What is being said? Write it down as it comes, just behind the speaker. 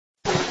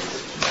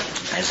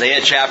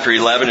Isaiah chapter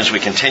 11, as we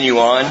continue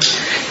on,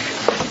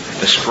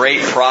 this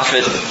great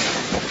prophet,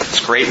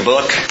 this great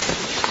book,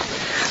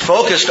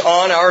 focused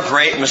on our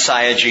great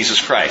Messiah, Jesus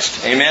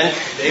Christ. Amen?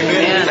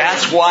 Amen.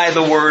 That's why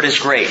the Word is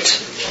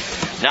great.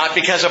 Not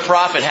because a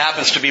prophet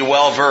happens to be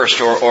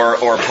well-versed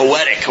or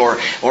poetic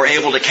or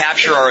able to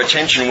capture our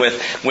attention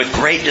with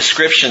great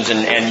descriptions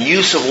and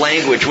use of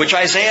language, which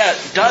Isaiah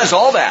does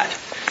all that.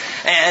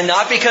 And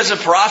not because a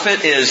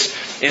prophet is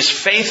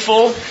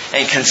faithful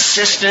and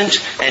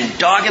consistent and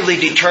doggedly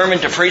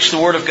determined to preach the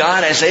Word of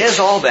God. Isaiah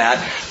is all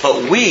that.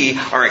 But we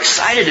are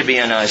excited to be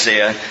in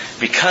Isaiah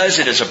because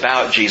it is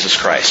about Jesus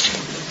Christ.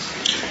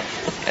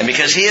 And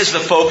because He is the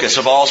focus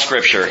of all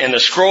Scripture. In the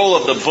scroll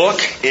of the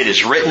book, it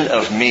is written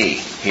of me,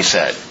 He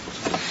said.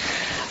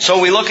 So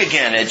we look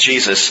again at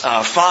Jesus.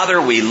 Father,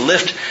 we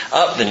lift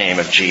up the name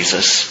of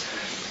Jesus.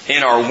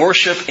 In our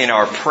worship, in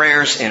our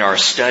prayers, in our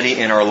study,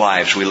 in our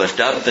lives, we lift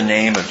up the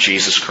name of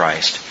Jesus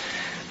Christ.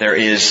 There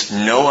is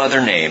no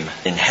other name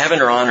in heaven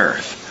or on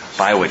earth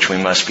by which we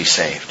must be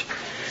saved.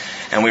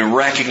 And we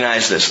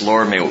recognize this.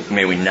 Lord,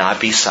 may we not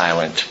be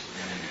silent.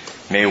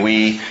 May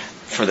we,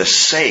 for the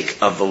sake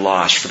of the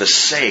lost, for the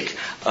sake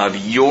of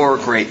your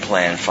great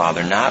plan,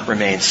 Father, not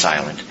remain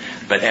silent,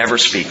 but ever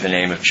speak the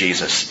name of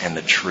Jesus and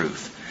the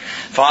truth.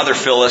 Father,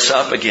 fill us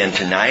up again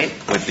tonight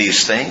with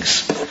these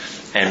things.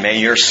 And may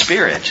your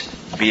Spirit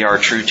be our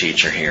true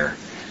teacher here.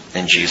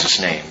 In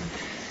Jesus' name.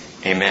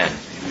 Amen.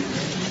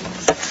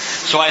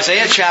 So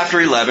Isaiah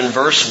chapter 11,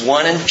 verse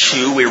 1 and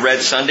 2, we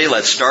read Sunday.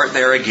 Let's start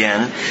there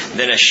again.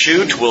 Then a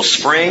shoot will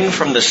spring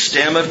from the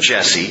stem of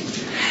Jesse,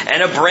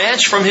 and a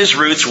branch from his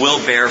roots will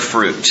bear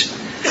fruit.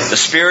 The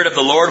Spirit of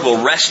the Lord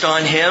will rest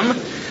on him,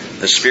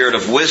 the Spirit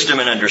of wisdom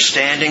and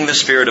understanding, the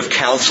Spirit of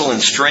counsel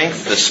and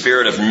strength, the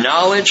Spirit of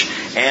knowledge,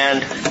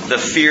 and the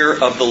fear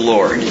of the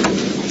Lord.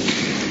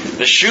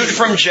 The shoot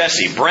from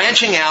Jesse,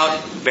 branching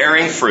out,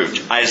 bearing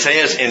fruit.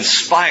 Isaiah's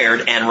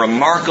inspired and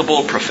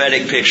remarkable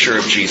prophetic picture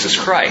of Jesus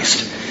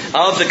Christ,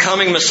 of the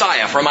coming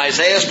Messiah. From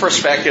Isaiah's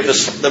perspective,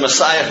 the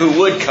Messiah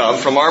who would come.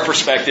 From our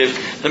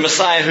perspective, the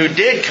Messiah who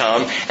did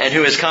come and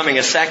who is coming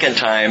a second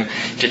time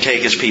to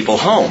take His people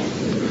home.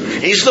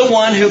 He's the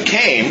one who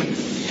came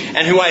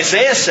and who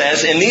Isaiah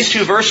says in these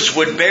two verses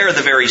would bear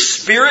the very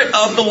Spirit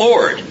of the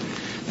Lord.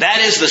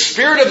 That is, the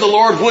Spirit of the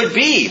Lord would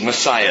be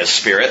Messiah's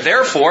Spirit.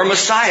 Therefore,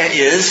 Messiah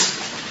is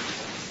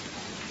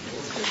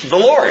the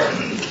Lord.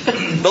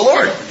 The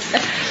Lord.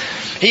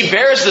 He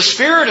bears the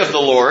Spirit of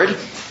the Lord,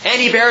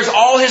 and He bears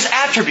all His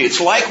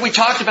attributes. Like we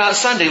talked about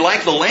Sunday,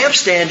 like the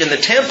lampstand in the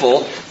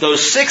temple,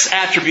 those 6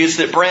 attributes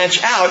that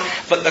branch out,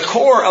 but the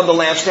core of the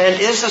lampstand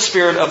is the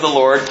Spirit of the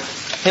Lord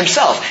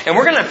Himself. And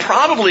we're going to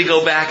probably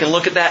go back and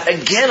look at that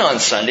again on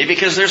Sunday,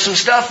 because there's some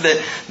stuff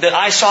that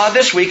I saw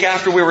this week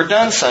after we were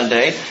done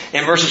Sunday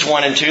in verses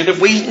 1 and 2 that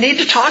we need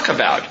to talk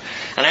about.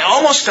 And I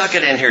almost stuck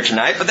it in here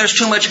tonight, but there's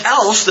too much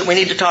else that we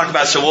need to talk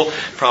about, so we'll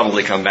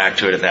probably come back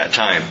to it at that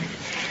time.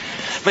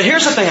 But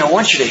here's the thing I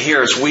want you to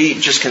hear as we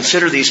just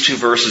consider these 2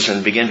 verses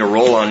and begin to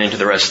roll on into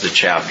the rest of the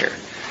chapter.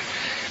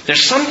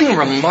 There's something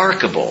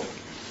remarkable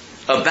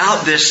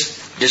about this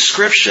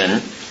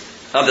description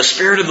of the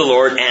Spirit of the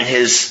Lord and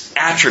His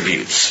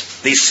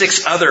attributes. These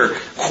 6 other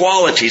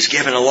qualities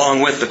given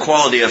along with the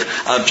quality of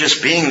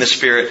just being the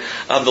Spirit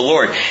of the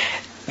Lord.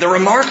 The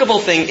remarkable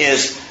thing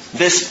is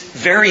this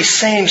very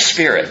same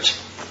Spirit,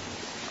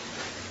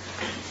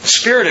 the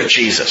Spirit of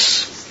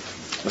Jesus,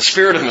 the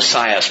Spirit of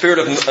Messiah, Spirit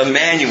of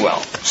Emmanuel,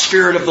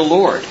 Spirit of the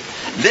Lord.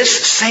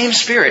 This same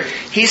Spirit,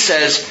 He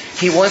says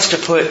He wants to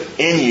put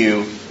in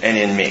you and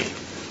in me.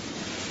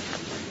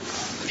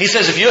 He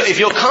says, if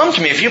you'll come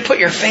to me, if you put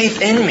your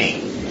faith in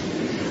me,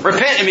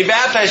 repent and be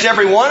baptized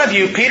every one of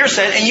you, Peter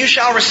said, and you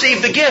shall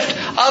receive the gift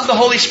of the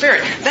Holy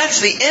Spirit.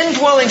 That's the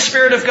indwelling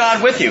Spirit of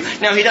God with you.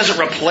 Now, He doesn't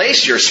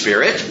replace your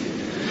spirit,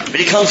 but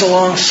He comes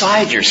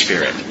alongside your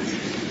spirit.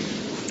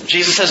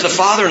 Jesus says, the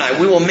Father and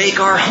I, we will make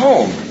our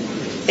home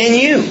in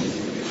you.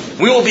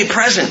 We will be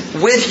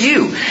present with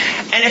you.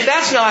 And if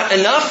that's not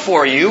enough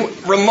for you,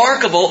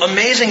 remarkable,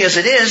 amazing as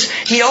it is,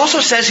 He also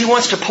says He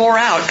wants to pour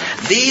out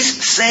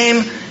these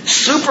same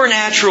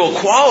supernatural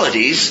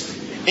qualities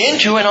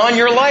into and on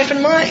your life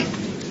and mine.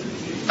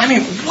 I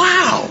mean,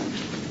 wow!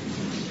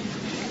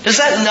 Does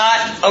that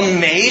not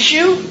amaze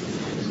you?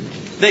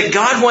 That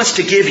God wants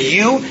to give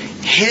you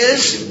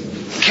His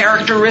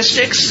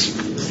characteristics,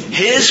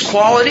 His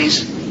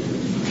qualities?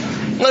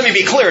 Let me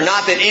be clear,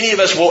 not that any of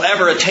us will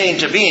ever attain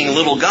to being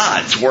little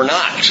gods. We're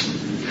not.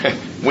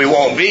 We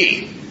won't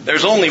be.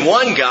 There's only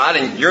one God,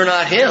 and you're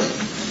not Him.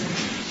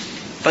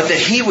 But that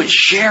He would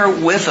share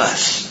with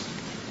us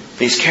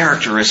these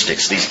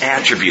characteristics, these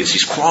attributes,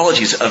 these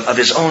qualities of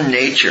His own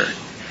nature.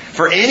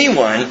 For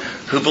anyone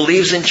who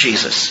believes in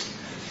Jesus.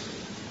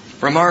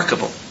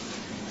 Remarkable.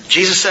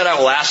 Jesus said, I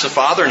will ask the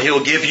Father, and He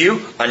will give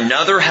you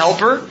another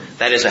helper.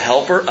 That is a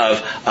helper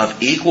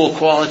of equal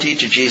quality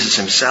to Jesus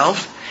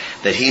Himself,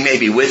 that He may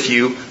be with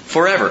you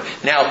forever.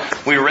 Now,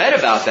 we read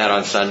about that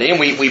on Sunday, and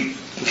we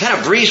kind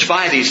of breezed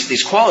by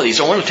these qualities.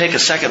 I want to take a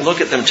second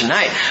look at them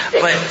tonight.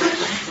 But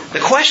The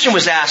question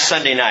was asked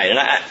Sunday night, and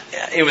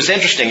it was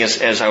interesting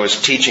as I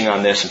was teaching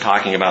on this and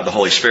talking about the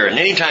Holy Spirit. And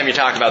anytime you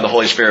talk about the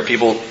Holy Spirit,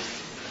 people,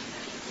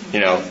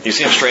 you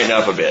see them straighten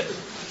up a bit.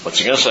 What's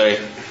he going to say?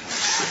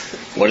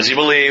 What does he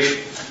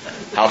believe?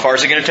 How far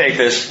is he going to take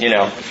this?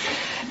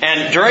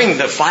 And during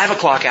the 5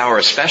 o'clock hour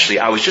especially,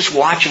 I was just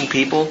watching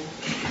people,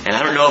 and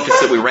I don't know if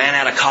it's that we ran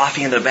out of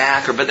coffee in the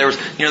back, but there was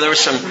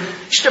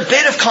just a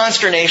bit of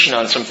consternation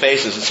on some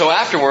faces. And so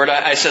afterward,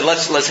 I said,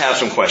 let's have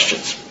some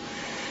questions.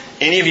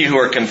 Any of you who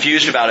are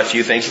confused about a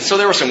few things. And so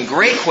there were some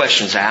great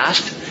questions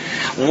asked.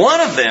 One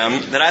of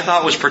them that I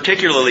thought was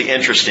particularly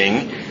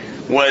interesting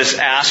was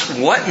asked,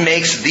 what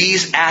makes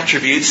these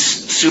attributes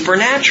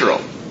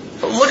supernatural?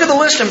 Look at the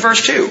list in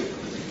verse 2.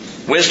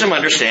 Wisdom,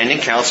 understanding,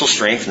 counsel,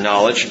 strength,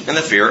 knowledge, and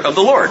the fear of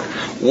the Lord.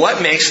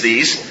 What makes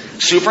these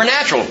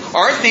supernatural?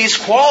 Aren't these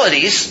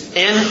qualities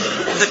in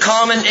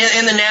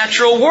the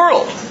natural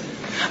world?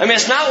 I mean,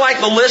 it's not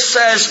like the list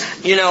says,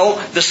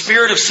 the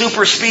spirit of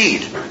super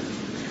speed,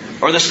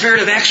 or the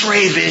spirit of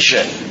X-ray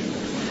vision,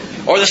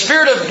 or the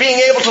spirit of being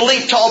able to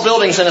leap tall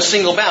buildings in a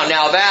single bound.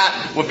 Now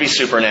that would be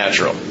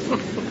supernatural.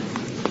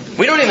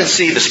 We don't even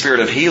see the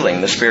spirit of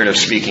healing, the spirit of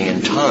speaking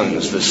in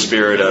tongues, the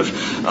spirit of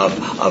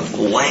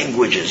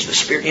languages, the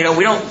spirit,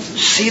 we don't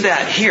see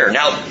that here.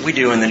 Now, we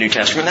do in the New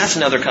Testament. That's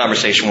another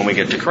conversation when we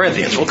get to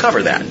Corinthians. We'll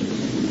cover that.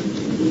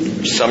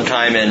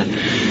 Sometime in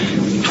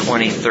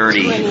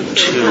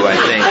 2032,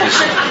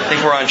 I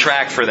think we're on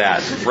track for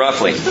that,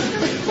 roughly.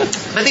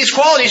 But these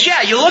qualities,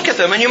 you look at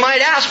them and you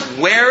might ask,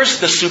 where's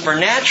the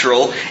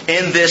supernatural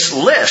in this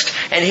list?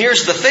 And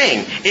here's the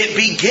thing. It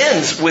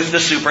begins with the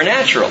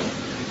supernatural.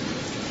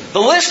 The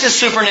list is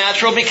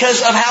supernatural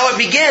because of how it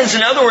begins.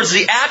 In other words,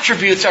 the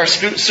attributes are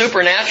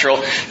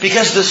supernatural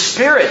because the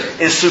Spirit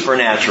is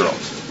supernatural.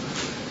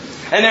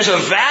 And there's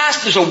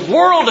a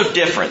world of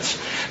difference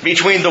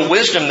between the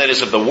wisdom that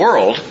is of the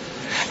world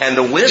and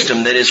the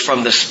wisdom that is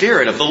from the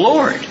Spirit of the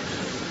Lord.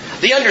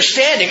 The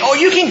understanding,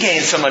 you can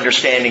gain some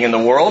understanding in the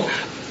world,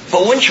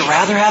 but wouldn't you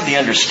rather have the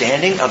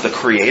understanding of the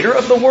Creator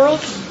of the world?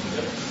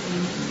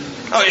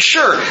 Oh,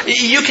 sure,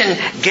 you can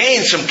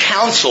gain some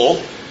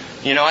counsel.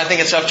 I think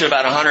it's up to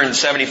about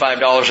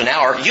 $175 an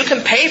hour. You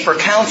can pay for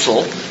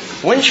counsel.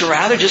 Wouldn't you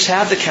rather just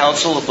have the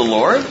counsel of the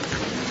Lord?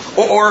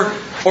 Or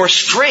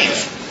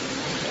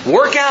strength.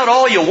 Work out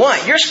all you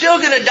want. You're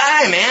still going to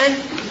die, man.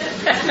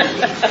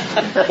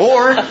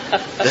 Or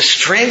the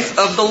strength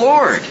of the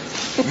Lord.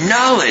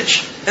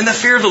 Knowledge and the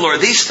fear of the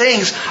Lord. These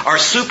things are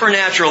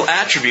supernatural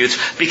attributes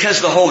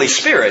because the Holy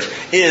Spirit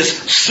is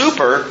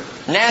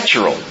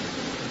supernatural.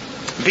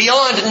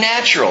 Beyond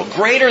natural,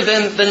 greater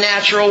than the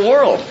natural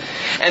world.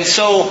 And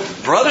so,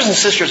 brothers and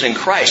sisters in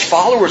Christ,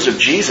 followers of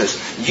Jesus,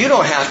 you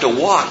don't have to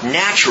walk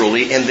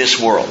naturally in this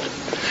world.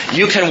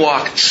 You can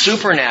walk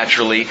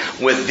supernaturally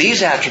with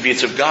these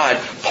attributes of God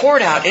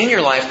poured out in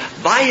your life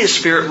by His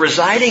Spirit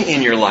residing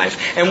in your life.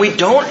 And we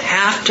don't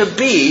have to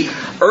be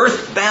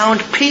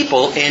earthbound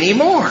people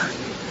anymore.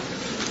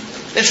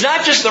 It's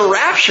not just the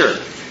rapture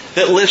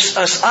that lifts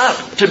us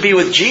up to be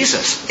with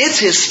Jesus. It's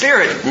His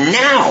Spirit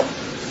now.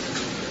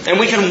 And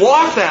we can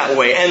walk that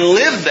way and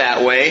live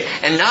that way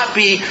and not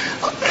be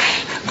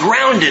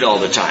grounded all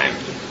the time.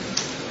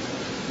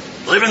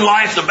 Living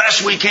life the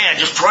best we can,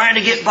 just trying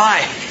to get by.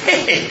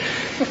 Hey,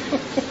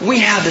 we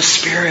have the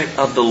Spirit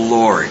of the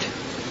Lord.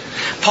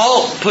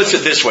 Paul puts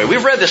it this way.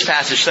 We've read this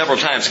passage several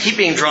times. Keep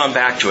being drawn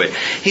back to it.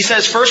 He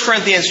says, 1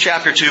 Corinthians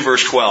chapter 2,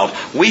 verse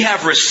 12, we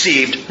have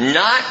received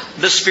not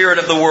the spirit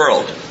of the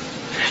world,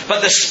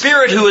 but the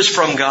Spirit who is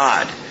from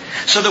God,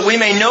 so that we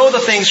may know the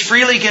things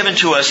freely given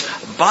to us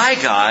by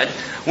God,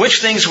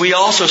 which things we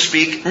also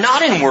speak,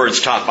 not in words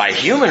taught by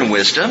human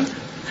wisdom,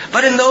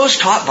 but in those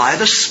taught by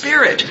the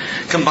Spirit,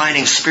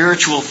 combining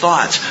spiritual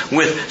thoughts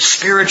with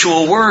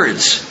spiritual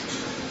words.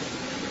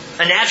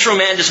 A natural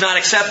man does not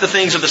accept the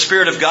things of the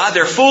Spirit of God.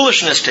 They're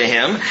foolishness to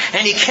him,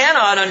 and he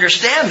cannot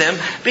understand them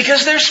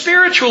because they're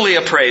spiritually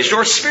appraised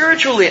or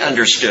spiritually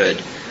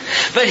understood.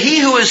 But he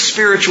who is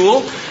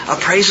spiritual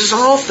appraises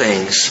all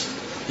things.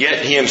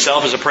 Yet he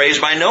himself is appraised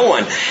by no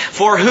one.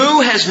 For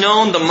who has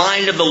known the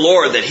mind of the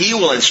Lord that He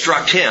will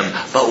instruct him?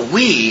 But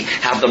we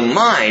have the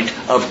mind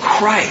of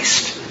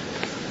Christ.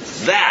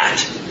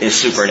 That is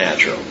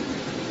supernatural.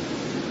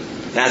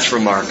 That's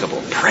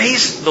remarkable.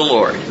 Praise the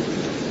Lord.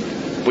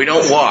 We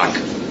don't walk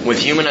with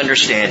human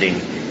understanding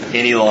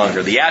any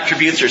longer. The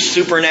attributes are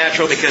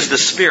supernatural because the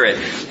Spirit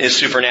is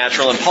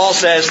supernatural. And Paul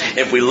says,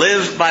 if we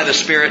live by the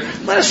Spirit,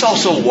 let us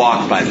also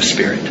walk by the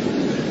Spirit.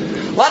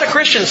 A lot of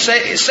Christians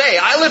say,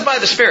 I live by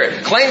the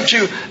Spirit, claim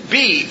to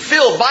be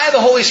filled by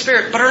the Holy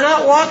Spirit, but are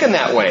not walking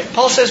that way.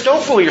 Paul says,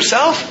 don't fool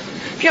yourself.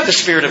 If you have the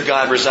Spirit of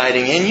God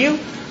residing in you,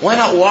 why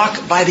not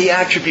walk by the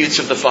attributes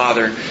of the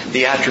Father,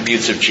 the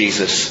attributes of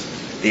Jesus,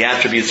 the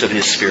attributes of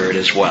His Spirit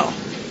as well?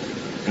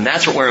 And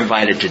that's what we're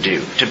invited to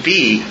do, to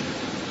be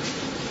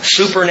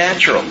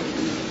supernatural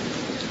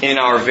in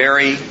our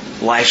very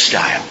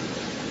lifestyle.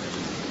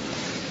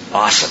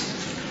 Awesome.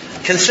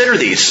 Consider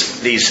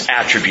these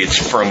attributes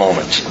for a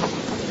moment.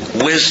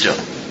 Wisdom.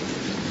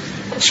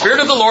 The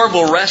Spirit of the Lord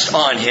will rest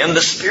on him,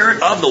 the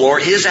Spirit of the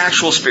Lord, his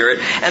actual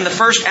Spirit. And the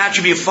first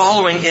attribute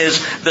following is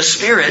the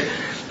Spirit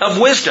of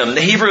wisdom.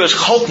 The Hebrew is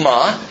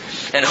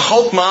chokmah, and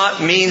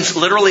chokmah means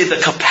literally the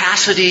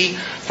capacity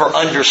for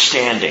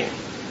understanding.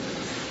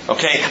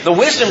 Okay, the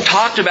wisdom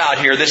talked about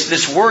here,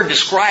 this word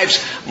describes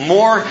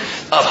more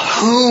of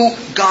who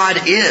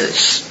God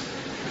is.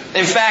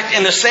 In fact,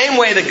 in the same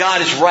way that God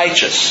is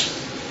righteous,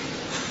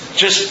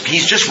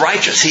 He's just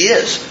righteous, He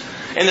is.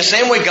 In the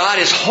same way God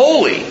is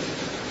holy,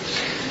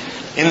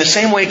 in the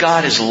same way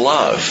God is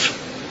love,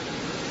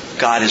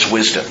 God is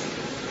wisdom.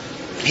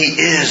 He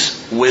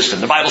is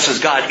wisdom. The Bible says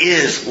God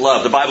is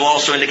love. The Bible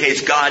also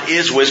indicates God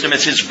is wisdom.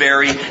 It's His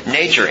very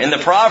nature. In the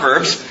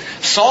Proverbs,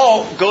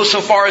 Solomon goes so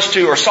far as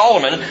to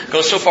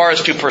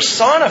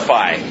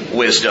personify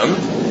wisdom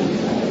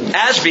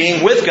as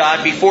being with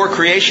God before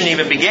creation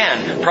even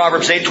began.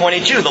 Proverbs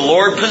 8:22, the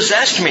Lord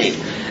possessed me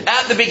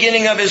at the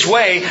beginning of His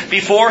way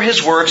before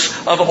His works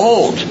of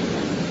old.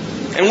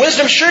 And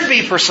wisdom should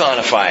be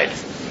personified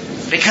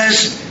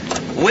because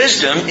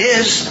wisdom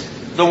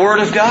is the Word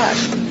of God.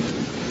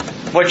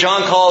 What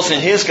John calls in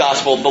his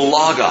Gospel the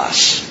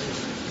Logos,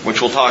 which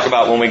we'll talk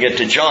about when we get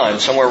to John,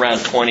 somewhere around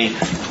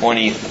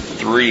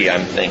 2023,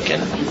 I'm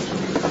thinking.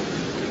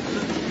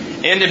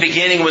 In the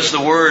beginning was the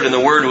Word, and the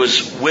Word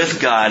was with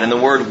God, and the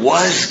Word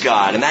was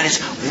God, and that is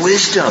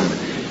wisdom.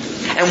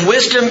 And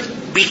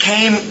wisdom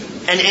became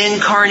an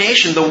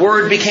incarnation. The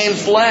Word became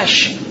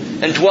flesh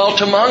and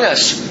dwelt among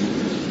us,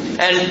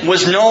 and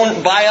was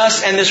known by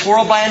us and this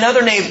world by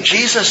another name,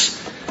 Jesus.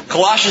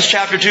 Colossians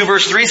chapter 2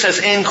 verse 3 says,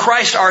 in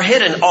Christ are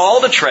hidden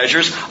all the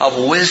treasures of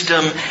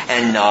wisdom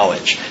and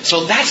knowledge.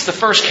 So that's the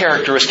first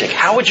characteristic.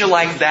 How would you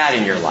like that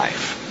in your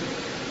life?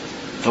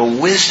 The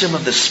wisdom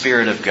of the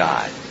Spirit of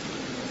God.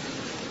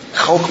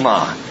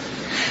 Chokmah.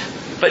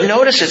 But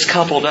notice it's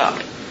coupled up.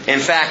 In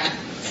fact,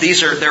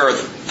 there are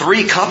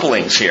three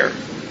couplings here.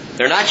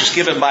 They're not just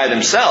given by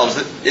themselves.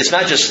 It's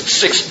not just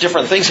 6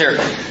 different things here.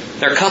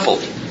 They're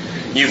coupled.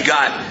 You've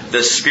got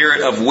the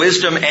Spirit of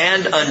wisdom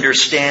and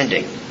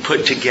understanding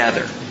put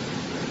together.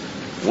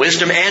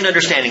 Wisdom and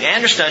understanding.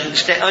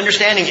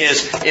 Understanding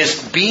is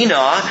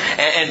Binah,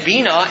 and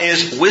Binah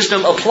is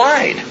wisdom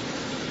applied.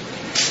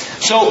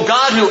 So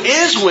God, who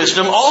is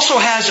wisdom, also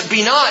has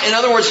Binah. In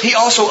other words, He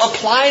also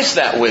applies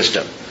that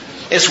wisdom.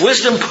 It's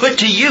wisdom put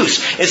to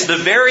use. It's the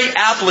very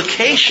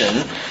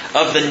application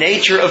of the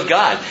nature of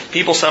God.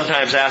 People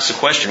sometimes ask the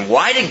question,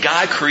 why did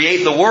God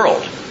create the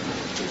world?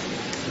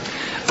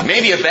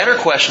 Maybe a better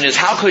question is,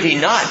 how could He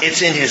not?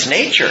 It's in His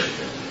nature.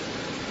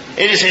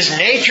 It is His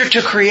nature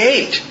to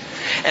create.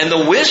 And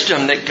the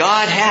wisdom that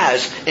God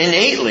has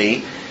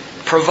innately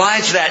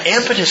provides that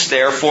impetus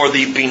there for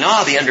the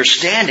binah, the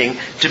understanding,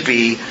 to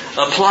be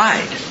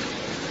applied.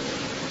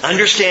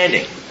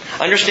 Understanding.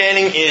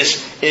 Understanding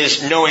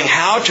is knowing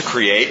how to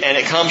create, and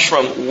it comes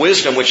from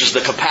wisdom, which is the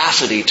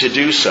capacity to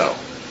do so.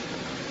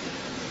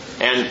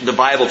 And the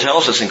Bible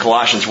tells us in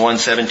Colossians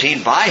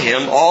 1:17, by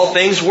Him all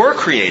things were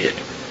created,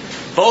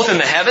 both in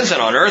the heavens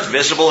and on earth,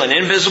 visible and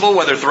invisible,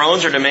 whether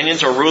thrones or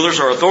dominions or rulers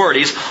or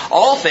authorities,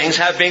 all things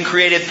have been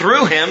created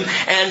through Him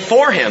and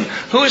for Him.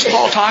 Who is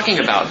Paul talking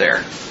about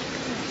there?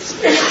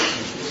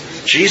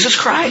 Jesus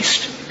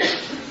Christ.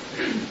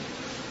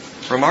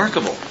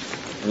 Remarkable.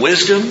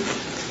 Wisdom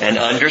and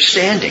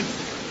understanding.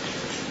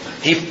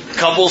 He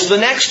couples the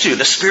next two,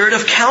 the Spirit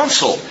of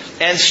counsel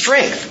and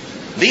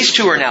strength. These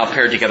two are now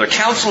paired together,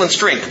 counsel and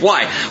strength.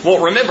 Why? Well,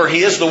 remember,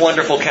 He is the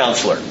wonderful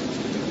counselor.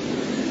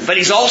 But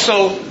He's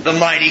also the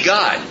mighty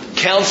God.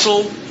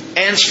 Counsel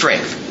and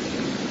strength.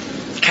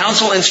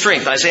 Counsel and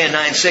strength. Isaiah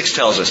 9:6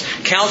 tells us.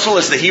 Counsel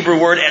is the Hebrew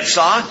word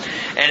etzah,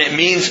 and it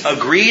means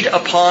agreed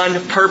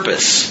upon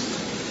purpose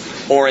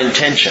or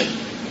intention.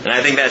 And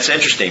I think that's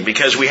interesting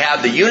because we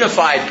have the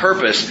unified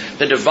purpose,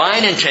 the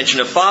divine intention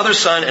of Father,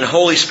 Son, and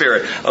Holy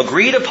Spirit.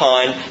 Agreed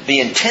upon, the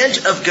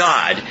intent of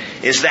God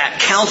is that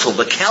counsel,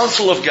 the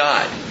counsel of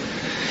God.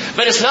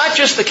 But it's not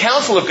just the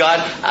counsel of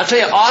God. I'll tell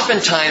you,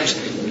 oftentimes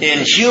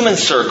in human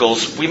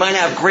circles, we might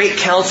have great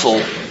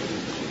counsel,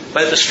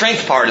 but the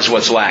strength part is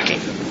what's lacking.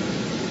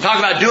 Talk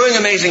about doing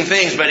amazing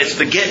things, but it's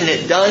the getting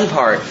it done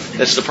part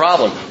that's the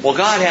problem. Well,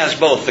 God has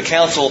both the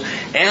counsel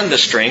and the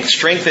strength.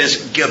 Strength is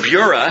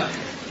geburah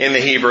in the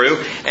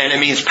Hebrew, and it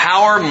means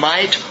power,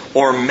 might,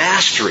 or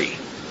mastery.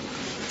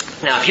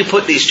 Now, if you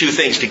put these two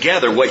things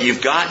together, what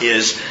you've got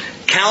is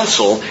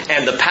counsel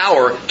and the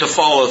power to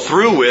follow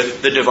through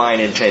with the divine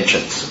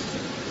intentions.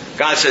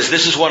 God says,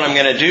 this is what I'm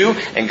going to do,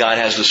 and God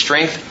has the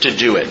strength to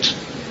do it.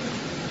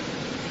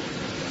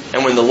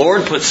 And when the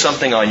Lord puts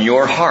something on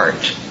your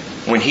heart,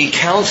 when He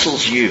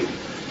counsels you,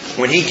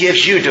 when He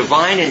gives you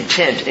divine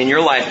intent in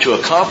your life to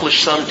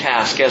accomplish some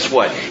task, guess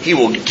what? He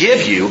will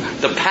give you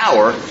the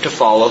power to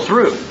follow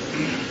through.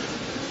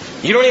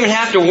 You don't even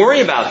have to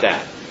worry about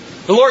that.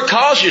 The Lord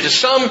calls you to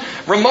some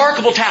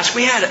remarkable task.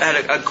 We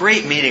had a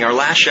great meeting, our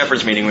last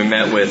Shepherd's meeting. We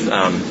met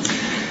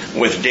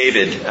with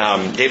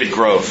David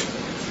Grove.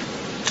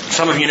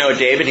 Some of you know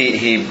David.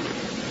 He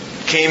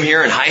came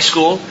here in high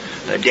school.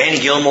 Danny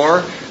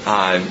Gilmore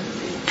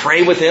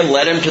prayed with him,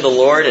 led him to the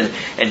Lord,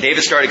 and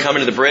David started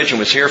coming to the bridge and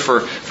was here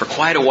for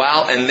quite a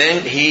while, and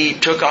then he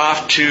took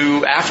off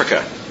to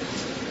Africa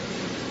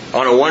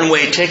on a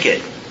one-way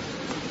ticket.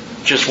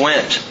 Just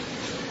went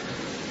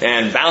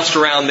and bounced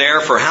around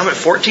there for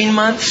 14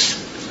 months,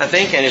 I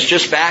think, and is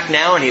just back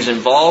now, and he's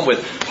involved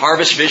with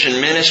Harvest Vision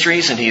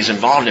Ministries, and he's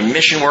involved in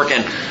mission work,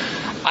 and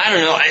I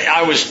don't know,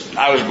 I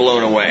was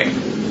blown away.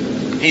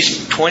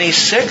 He's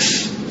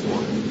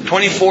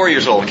 24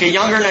 years old. Okay,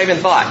 younger than I even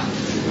thought.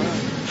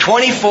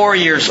 24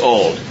 years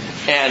old.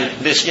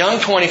 And this young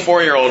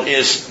 24-year-old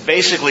is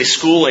basically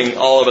schooling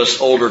all of us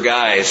older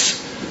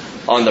guys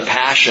on the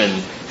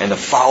passion and the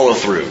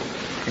follow-through.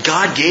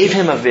 God gave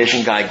him a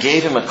vision, God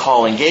gave him a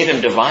calling, gave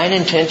him divine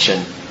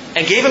intention,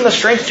 and gave him the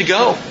strength to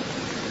go.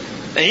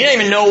 And he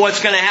didn't even know what's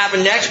going to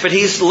happen next, but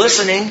he's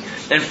listening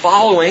and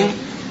following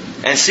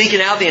and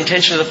seeking out the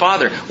intention of the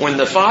Father. When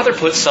the Father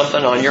puts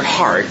something on your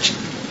heart,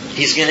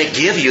 He's going to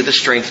give you the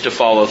strength to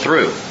follow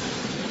through.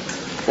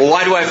 Well,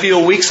 why do I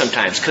feel weak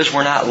sometimes? Because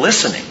we're not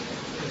listening.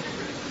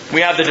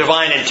 We have the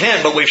divine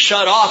intent, but we've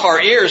shut off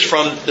our ears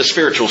from the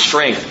spiritual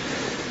strength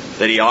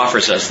that He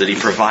offers us, that He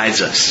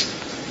provides us.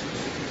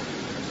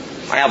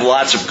 I have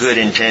lots of good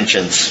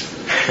intentions.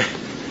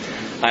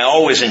 I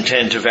always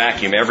intend to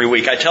vacuum every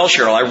week. I tell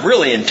Cheryl, I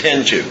really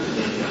intend to.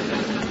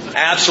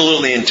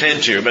 Absolutely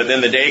intend to, but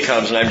then the day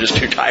comes and I'm just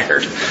too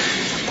tired.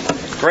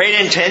 Great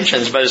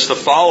intentions, but it's the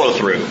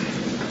follow-through.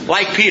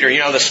 Like Peter,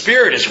 the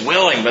Spirit is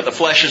willing, but the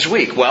flesh is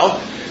weak.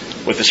 Well,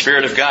 with the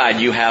Spirit of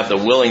God, you have the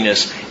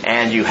willingness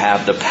and you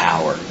have the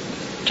power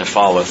to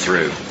follow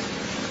through.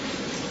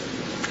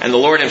 And the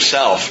Lord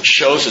Himself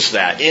shows us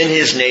that in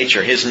His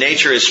nature. His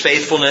nature is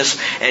faithfulness,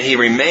 and He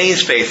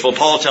remains faithful.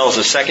 Paul tells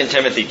us, 2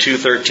 Timothy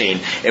 2:13,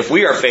 if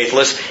we are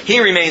faithless, He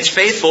remains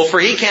faithful, for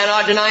He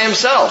cannot deny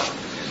Himself.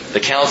 The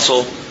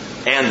counsel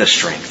and the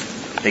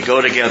strength, they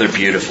go together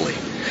beautifully.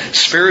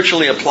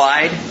 Spiritually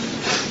applied,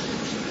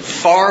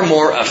 far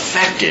more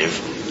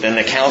effective than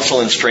the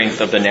counsel and strength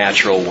of the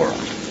natural world.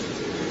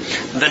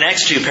 The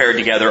next two paired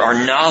together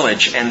are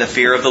knowledge and the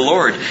fear of the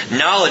Lord.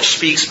 Knowledge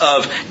speaks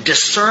of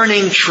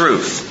discerning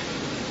truth.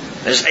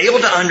 It is able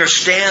to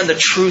understand the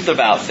truth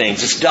about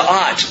things. It's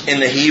da'at in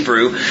the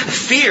Hebrew.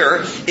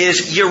 Fear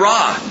is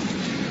yirah.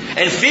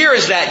 And fear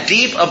is that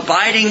deep,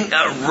 abiding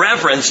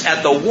reverence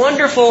at the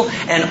wonderful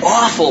and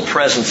awful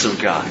presence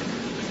of God.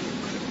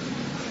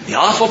 The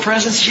awful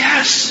presence?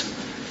 Yes.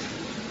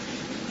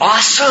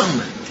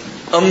 Awesome.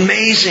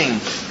 Amazing.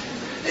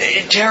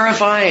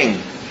 Terrifying.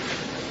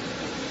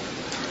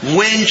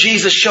 When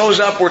Jesus shows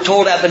up, we're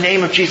told at the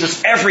name of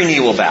Jesus, every knee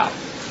will bow.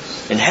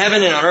 In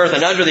heaven and on earth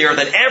and under the earth,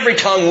 and every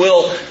tongue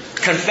will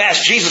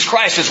confess Jesus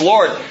Christ is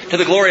Lord to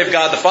the glory of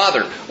God the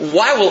Father.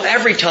 Why will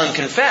every tongue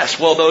confess?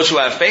 Well, those who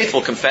have faith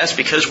will confess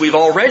because we've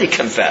already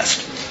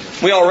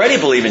confessed. We already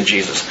believe in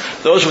Jesus.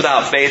 Those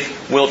without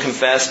faith will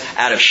confess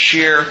out of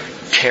sheer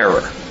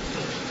terror.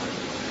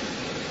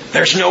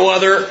 There's no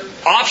other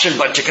option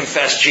but to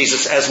confess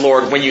Jesus as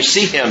Lord when you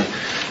see Him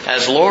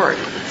as Lord.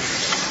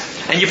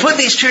 And you put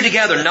these two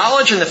together,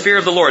 knowledge and the fear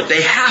of the Lord,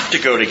 they have to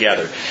go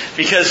together.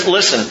 Because,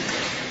 listen,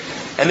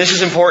 and this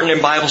is important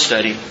in Bible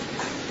study,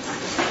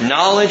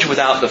 knowledge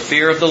without the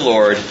fear of the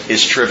Lord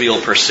is trivial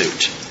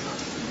pursuit.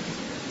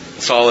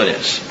 That's all it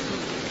is.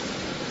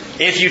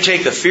 If you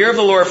take the fear of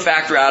the Lord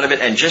factor out of it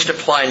and just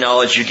apply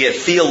knowledge, you get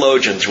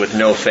theologians with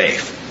no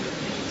faith.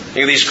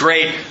 You know, these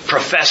great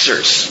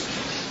professors,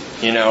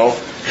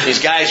 these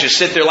guys who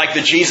sit there like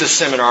the Jesus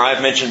Seminar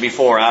I've mentioned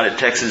before out at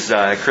Texas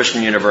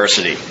Christian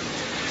University,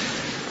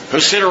 who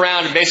sit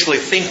around and basically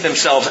think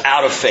themselves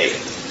out of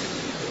faith.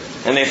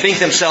 And they think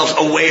themselves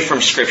away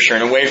from Scripture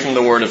and away from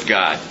the Word of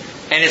God.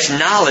 And it's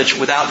knowledge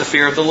without the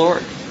fear of the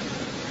Lord.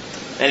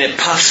 And it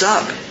puffs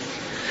up.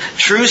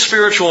 True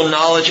spiritual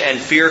knowledge and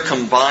fear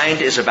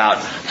combined is about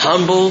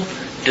humble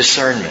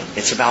discernment.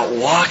 It's about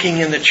walking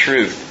in the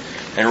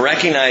truth and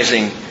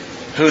recognizing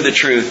who the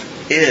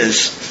truth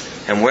is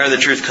and where the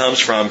truth comes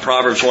from.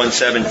 Proverbs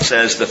 1:7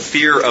 says, the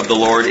fear of the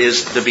Lord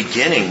is the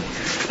beginning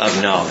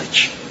of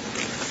knowledge.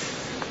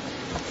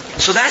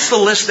 So that's the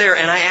list there,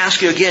 and I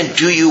ask you again,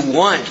 do you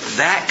want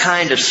that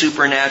kind of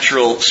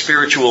supernatural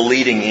spiritual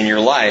leading in your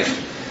life?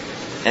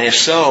 And if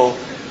so,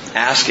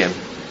 ask Him.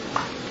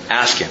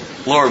 Ask Him,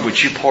 Lord, would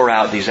you pour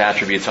out these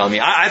attributes on me?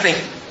 I think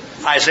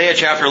Isaiah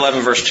chapter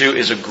 11 verse 2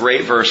 is a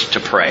great verse to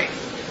pray.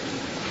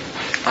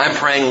 I'm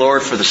praying,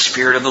 Lord, for the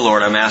Spirit of the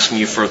Lord. I'm asking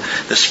you for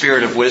the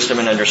Spirit of wisdom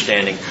and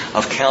understanding,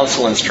 of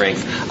counsel and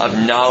strength, of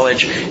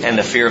knowledge and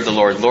the fear of the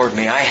Lord. Lord,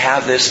 may I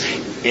have this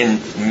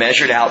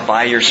measured out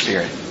by your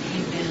Spirit.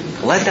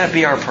 Let that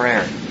be our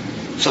prayer,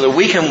 so that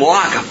we can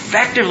walk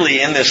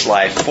effectively in this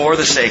life for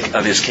the sake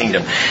of His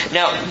kingdom.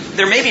 Now,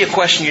 there may be a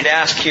question you'd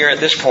ask here at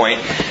this point.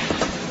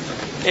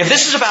 If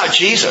this is about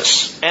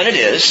Jesus, and it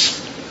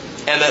is,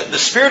 and the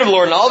Spirit of the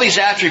Lord and all these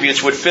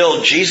attributes would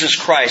fill Jesus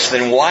Christ,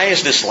 then why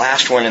is this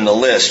last one in the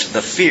list,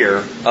 the fear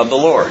of the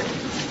Lord?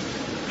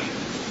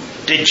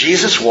 Did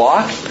Jesus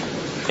walk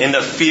in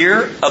the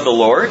fear of the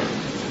Lord?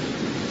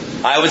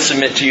 I would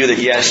submit to you that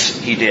yes,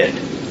 He did.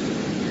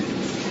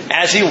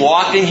 as He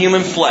walked in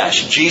human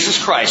flesh,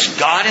 Jesus Christ,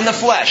 God in the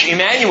flesh,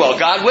 Emmanuel,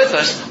 God with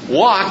us,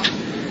 walked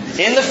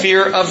in the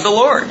fear of the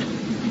Lord.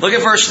 Look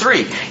at verse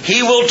 3.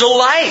 He will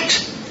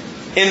delight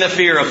in the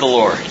fear of the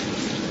Lord.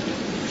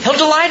 He'll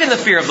delight in the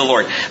fear of the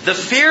Lord. The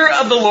fear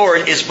of the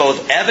Lord is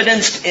both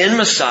evidenced in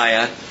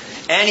Messiah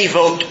and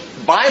evoked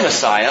by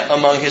Messiah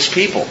among His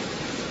people.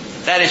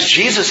 That is,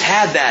 Jesus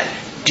had that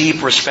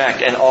deep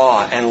respect and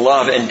awe and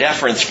love and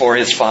deference for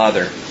His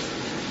Father.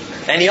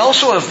 And He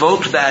also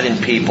evoked that in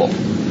people,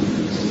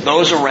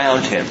 those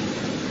around Him.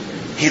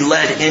 He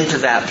led into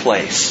that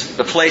place,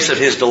 the place of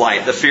His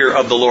delight, the fear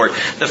of the Lord.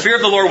 The fear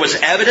of the Lord was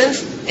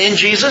evident in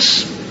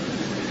Jesus,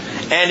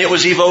 and it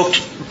was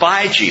evoked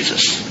by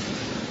Jesus.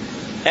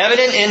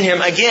 Evident in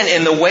Him, again,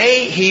 in the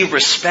way He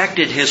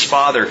respected His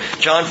Father.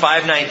 John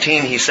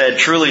 5:19, He said,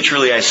 "Truly,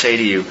 truly, I say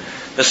to you,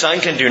 the Son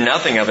can do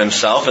nothing of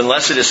Himself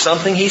unless it is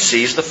something He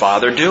sees the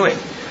Father doing.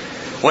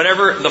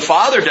 Whatever the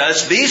Father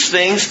does, these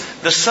things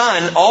the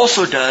Son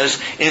also does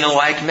in a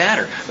like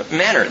manner."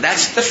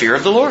 That's the fear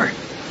of the Lord.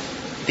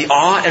 The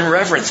awe and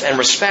reverence and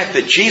respect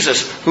that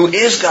Jesus, who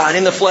is God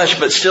in the flesh,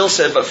 but still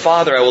said, "But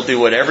Father, I will do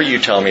whatever you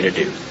tell me to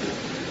do.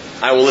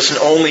 I will listen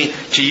only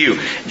to you."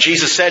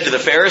 Jesus said to the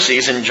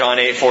Pharisees in John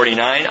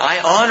 8:49, "I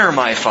honor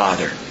my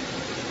Father."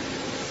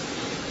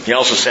 He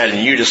also said,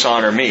 "And you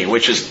dishonor me,"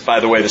 which is,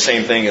 by the way, the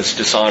same thing as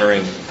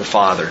dishonoring the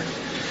Father.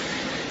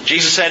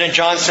 Jesus said in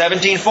John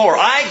 17:4,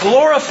 "I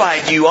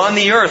glorified you on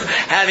the earth,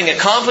 having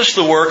accomplished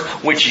the work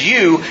which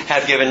you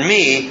have given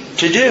me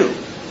to do."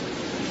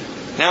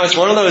 Now, it's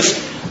one of those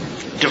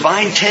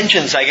divine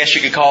tensions, I guess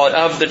you could call it,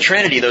 of the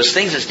Trinity. Those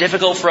things it's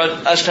difficult for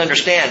us to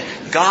understand.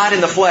 God in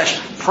the flesh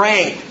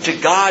praying to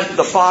God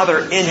the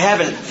Father in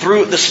heaven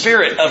through the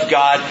Spirit of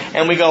God.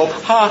 And we go,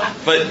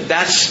 but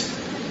that's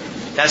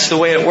the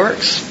way it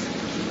works.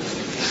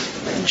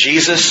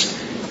 Jesus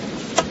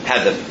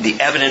had the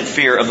evident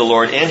fear of the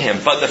Lord in Him.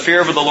 But the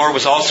fear of the Lord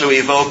was also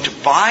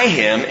evoked by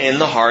Him in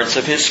the hearts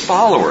of His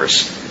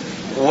followers.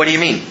 What do you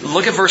mean?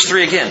 Look at verse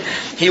 3 again.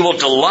 He will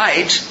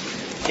delight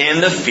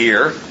in the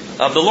fear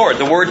of the Lord.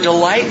 The word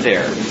delight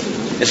there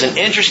is an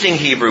interesting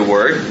Hebrew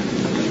word.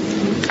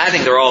 I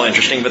think they're all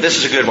interesting, but this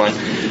is a good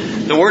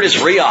one. The word is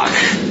riach.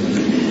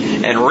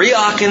 And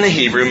riach in the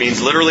Hebrew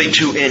means literally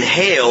to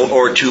inhale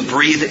or to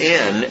breathe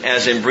in,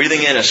 as in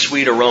breathing in a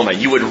sweet aroma.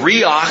 You would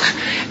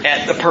riach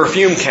at the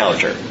perfume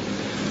counter.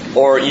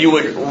 Or you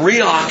would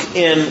riach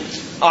in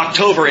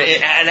October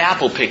at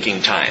apple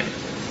picking time.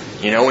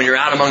 You know, when you're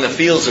out among the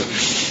fields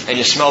and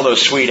you smell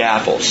those sweet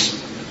apples.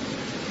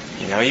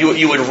 You know,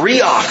 you would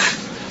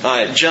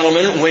riach,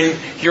 gentlemen, when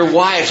your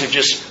wives have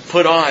just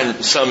put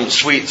on some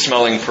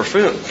sweet-smelling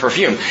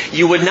perfume.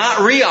 You would not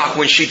riach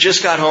when she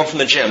just got home from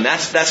the gym.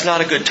 That's not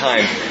a good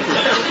time,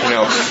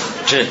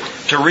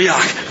 to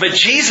riach. But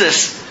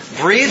Jesus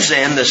breathes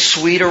in the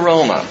sweet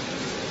aroma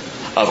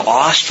of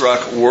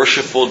awestruck,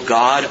 worshipful,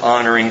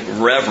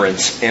 God-honoring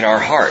reverence in our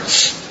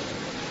hearts.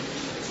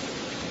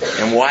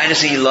 And why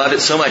does He love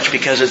it so much?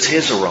 Because it's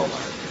His aroma.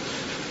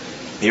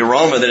 The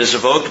aroma that is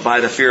evoked by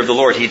the fear of the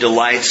Lord. He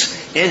delights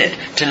in it.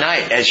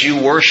 Tonight, as you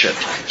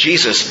worshiped,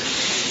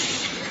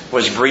 Jesus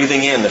was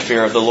breathing in the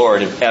fear of the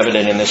Lord,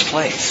 evident in this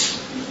place.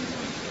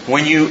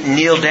 When you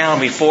kneel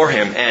down before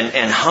Him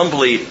and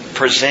humbly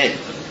present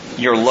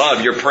your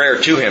love, your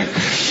prayer to Him,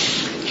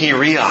 He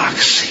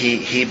riachs.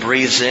 He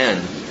breathes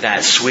in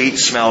that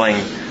sweet-smelling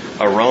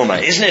aroma.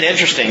 Isn't it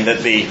interesting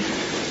that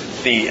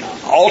the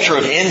altar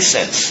of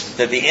incense,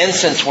 that the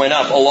incense went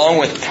up along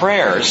with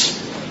prayers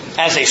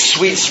as a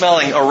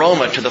sweet-smelling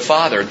aroma to the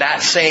Father?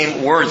 That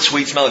same word,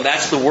 sweet-smelling,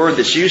 that's the word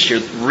that's used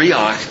here,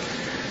 riach.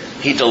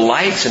 He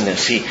delights in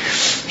this.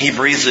 He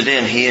breathes it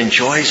in. He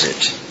enjoys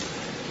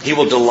it. He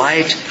will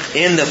delight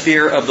in the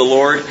fear of the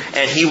Lord,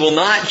 and He will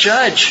not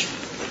judge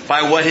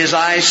by what His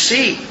eyes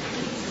see,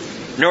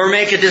 nor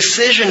make a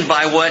decision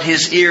by what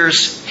His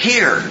ears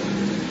hear.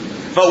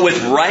 But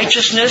with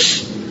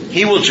righteousness,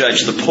 He will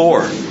judge the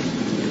poor,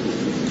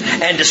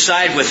 and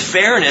decide with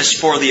fairness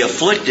for the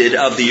afflicted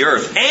of the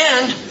earth.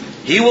 And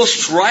He will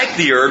strike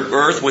the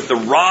earth with the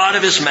rod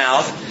of His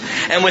mouth,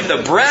 and with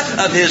the breath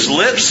of His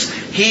lips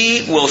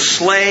He will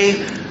slay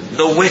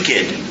the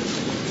wicked.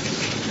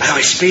 By the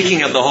way,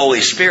 speaking of the Holy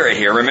Spirit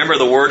here, remember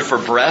the word for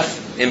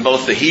breath in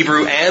both the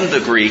Hebrew and the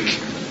Greek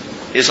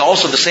is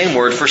also the same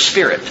word for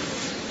spirit.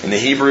 In the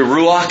Hebrew,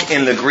 ruach,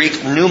 in the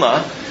Greek,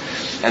 pneuma.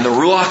 And the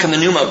ruach and the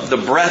pneuma, the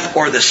breath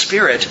or the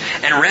spirit.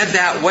 And read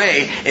that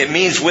way, it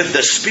means with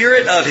the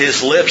spirit of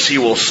His lips He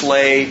will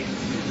slay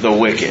the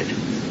wicked.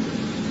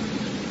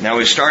 Now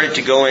we've started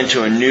to go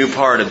into a new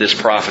part of this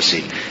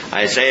prophecy.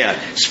 Isaiah,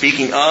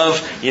 speaking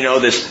of,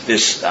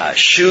 this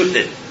shoot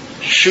that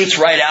shoots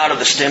right out of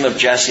the stem of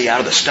Jesse, out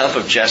of the stump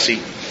of Jesse.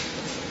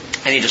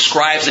 And he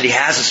describes that he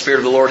has the Spirit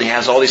of the Lord. He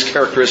has all these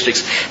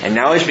characteristics. And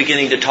now he's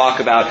beginning to talk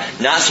about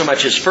not so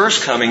much His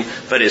first coming,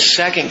 but His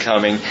second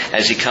coming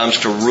as He comes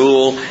to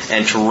rule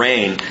and to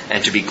reign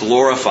and to be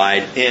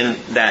glorified in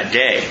that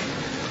day.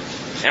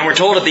 And we're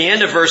told at the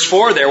end of verse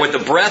 4 there, with the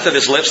breath of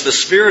His lips, the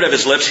Spirit of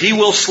His lips, He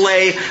will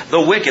slay the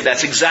wicked.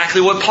 That's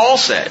exactly what Paul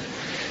said.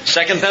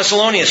 2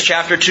 Thessalonians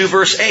chapter 2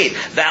 verse 8,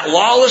 that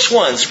lawless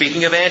one,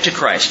 speaking of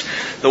Antichrist,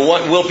 the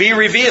one will be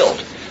revealed,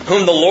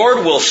 whom the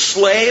Lord will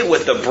slay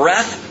with the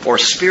breath or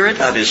spirit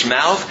of His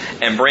mouth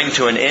and bring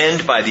to an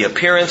end by the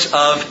appearance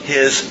of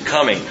His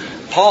coming.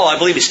 Paul, I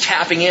believe, is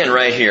tapping in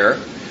right here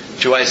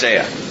to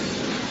Isaiah.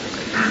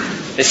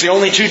 It's the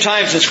only 2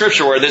 times in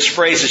Scripture where this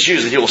phrase is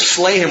used, that He will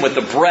slay him with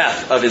the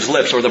breath of His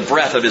lips or the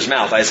breath of His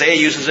mouth. Isaiah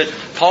uses it,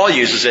 Paul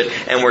uses it,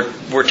 and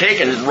we're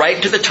taken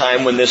right to the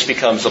time when this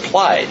becomes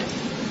applied.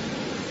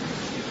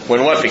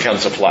 When what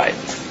becomes applied?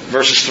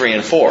 Verses 3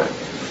 and 4.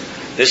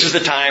 This is the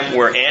time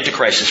where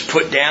Antichrist is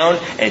put down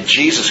and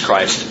Jesus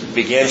Christ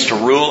begins to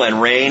rule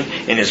and reign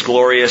in His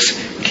glorious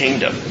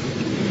kingdom.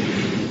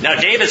 Now,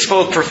 David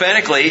spoke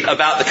prophetically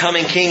about the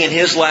coming king in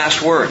his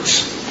last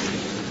words.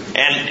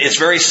 And it's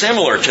very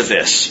similar to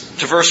this.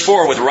 To verse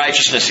 4, with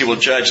righteousness He will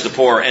judge the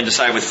poor and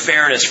decide with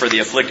fairness for the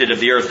afflicted of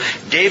the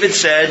earth. David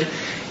said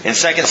in 2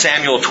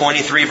 Samuel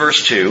 23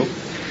 verse 2,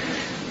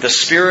 the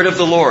Spirit of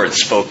the Lord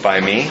spoke by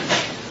me,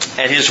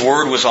 and His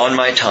word was on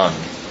my tongue.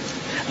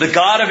 The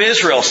God of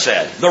Israel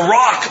said, the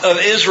Rock of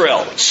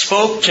Israel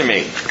spoke to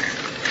me.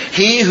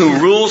 He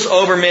who rules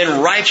over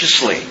men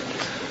righteously,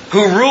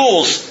 who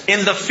rules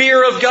in the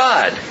fear of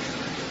God,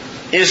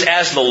 is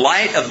as the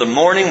light of the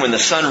morning when the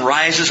sun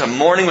rises, a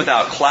morning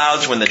without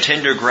clouds, when the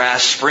tender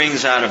grass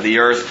springs out of the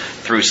earth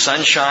through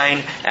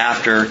sunshine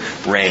after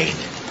rain.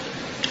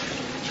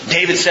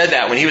 David said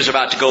that when he was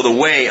about to go the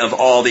way of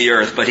all the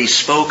earth, but he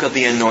spoke of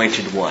the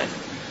Anointed One,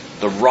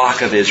 the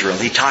Rock of Israel.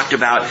 He talked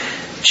about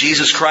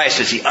Jesus Christ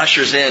as He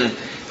ushers in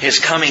His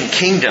coming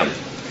kingdom.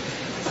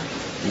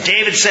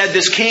 David said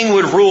this king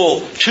would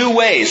rule 2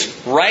 ways,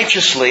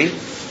 righteously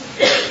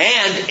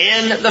and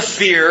in the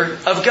fear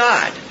of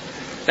God.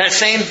 That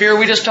same fear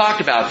we just talked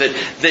about,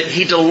 that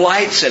He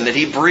delights in, that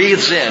He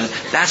breathes in,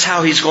 that's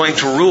how He's going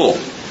to rule.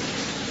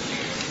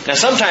 Now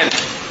sometimes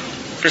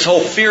this whole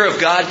fear of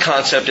God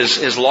concept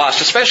is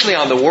lost, especially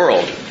on the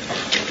world.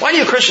 Why do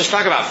you Christians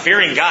talk about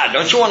fearing God?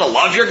 Don't you want to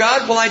love your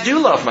God? Well, I do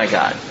love my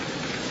God.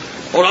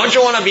 Well, don't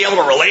you want to be able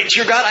to relate to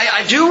your God?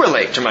 I do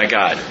relate to my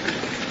God.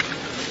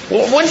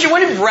 Well, wouldn't you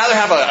rather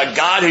have a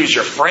God who's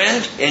your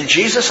friend? In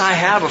Jesus, I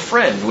have a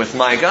friend with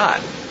my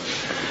God.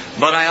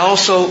 But I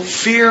also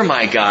fear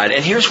my God.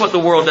 And here's what the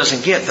world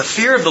doesn't get. The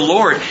fear of the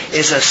Lord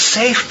is a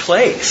safe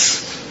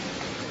place.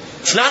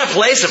 It's not a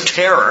place of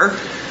terror.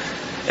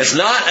 It's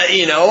not,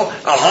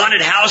 a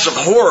haunted house of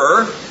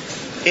horror.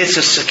 It's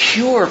a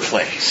secure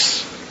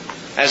place,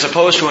 as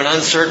opposed to an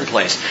uncertain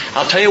place.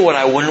 I'll tell you what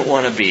I wouldn't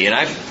want to be, and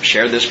I've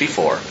shared this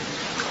before.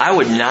 I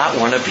would not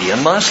want to be a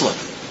Muslim.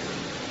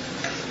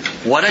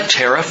 What a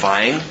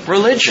terrifying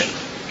religion.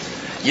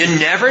 You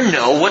never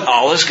know what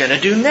Allah is going to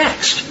do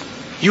next.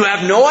 You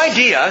have no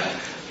idea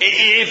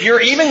if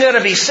you're even going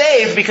to be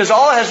saved, because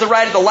Allah has the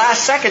right at the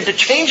last second to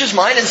change His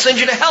mind and send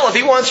you to hell if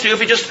He wants to, if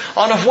He just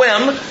on a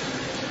whim.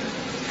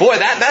 Boy,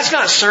 that's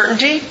not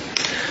certainty.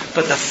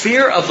 But the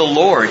fear of the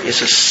Lord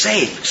is a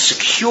safe,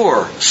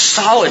 secure,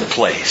 solid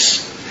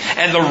place.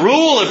 And the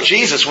rule of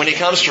Jesus when He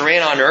comes to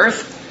reign on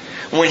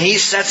earth, when He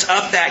sets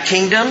up that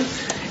kingdom,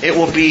 it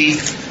will be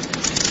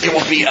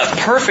a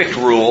perfect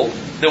rule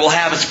that will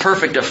have its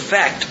perfect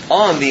effect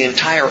on the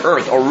entire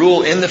earth. A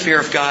rule in the fear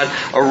of God,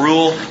 a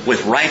rule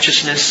with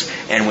righteousness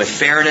and with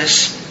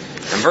fairness.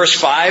 In verse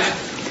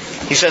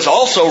 5, he says,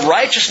 also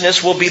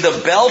righteousness will be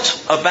the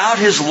belt about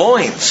His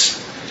loins,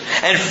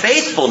 and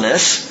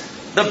faithfulness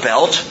the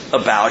belt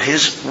about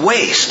His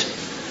waist.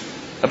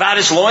 About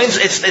His loins,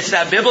 it's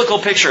that biblical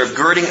picture of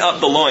girding up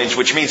the loins,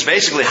 which means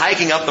basically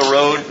hiking up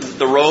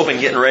the robe and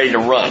getting ready to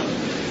run.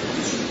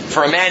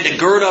 For a man to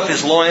gird up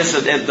his loins,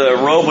 the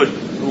robe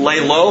would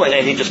lay low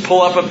and he'd just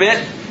pull up a bit.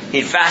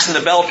 He'd fasten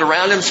the belt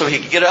around him so he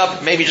could get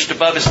up maybe just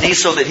above his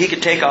knees so that he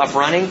could take off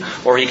running,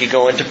 or he could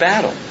go into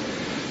battle.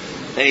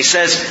 And he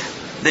says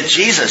that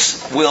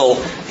Jesus will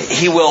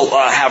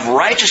have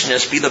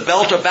righteousness be the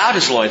belt about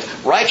His loins.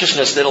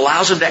 Righteousness that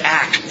allows Him to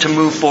act, to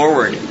move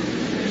forward.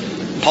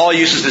 Paul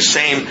uses the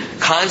same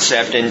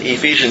concept in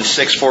Ephesians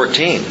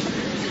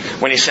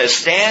 6:14 when he says,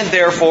 stand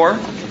therefore,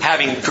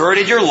 having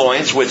girded your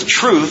loins with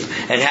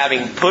truth, and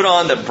having put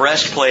on the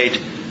breastplate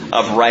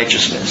of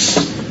righteousness.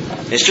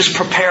 It's just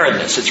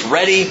preparedness. It's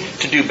ready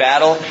to do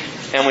battle.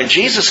 And when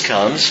Jesus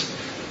comes,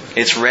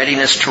 it's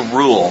readiness to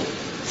rule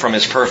from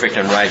His perfect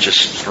and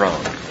righteous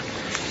throne.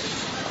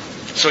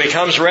 So He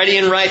comes ready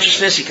in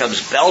righteousness. He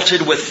comes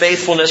belted with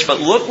faithfulness.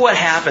 But look what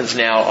happens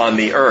now on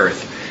the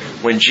earth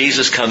when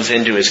Jesus comes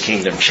into His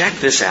kingdom. Check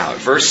this out.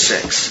 Verse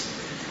 6.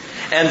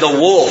 And the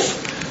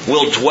wolf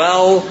will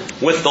dwell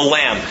with the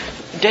lamb.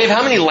 Dave,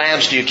 how many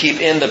lambs do you keep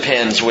in the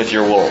pens with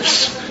your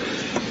wolves?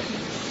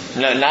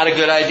 No, not a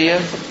good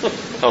idea?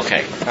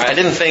 Okay. I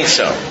didn't think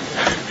so.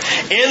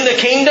 In the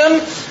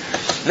kingdom,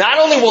 not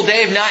only will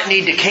Dave not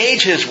need to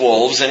cage his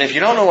wolves, and if you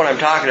don't know what I'm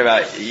talking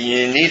about,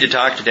 you need to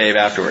talk to Dave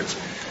afterwards.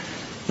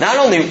 Not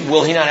only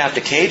will he not have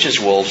to cage his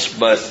wolves,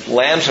 but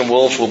lambs and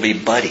wolves will be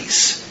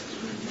buddies.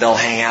 They'll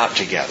hang out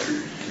together.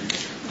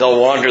 They'll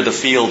wander the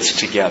fields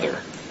together.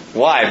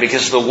 Why?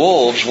 Because the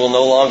wolves will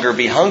no longer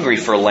be hungry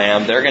for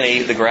lamb. They're going to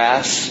eat the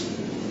grass.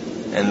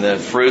 and the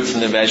fruits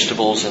and the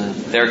vegetables, and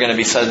they're going to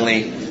be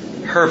suddenly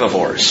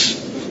herbivores,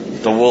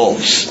 the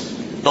wolves.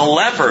 The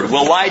leopard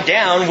will lie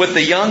down with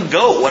the young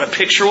goat. What a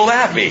picture will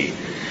that be?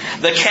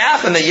 The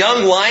calf and the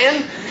young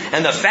lion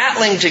and the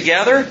fatling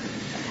together,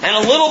 and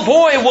a little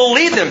boy will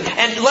lead them.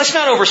 And let's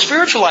not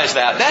over-spiritualize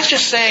that. That's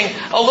just saying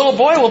a little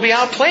boy will be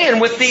out playing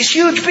with these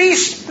huge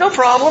beasts. No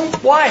problem.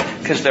 Why?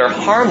 Because they're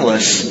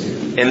harmless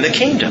in the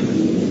kingdom.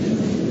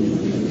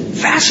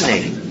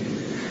 Fascinating.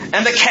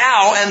 And the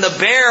cow and the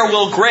bear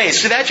will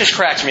graze. See, that just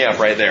cracks me up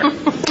right there.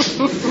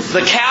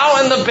 The cow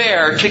and the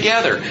bear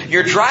together.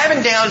 You're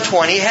driving down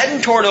 20,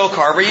 heading toward Oak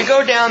Harbor. You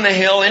go down the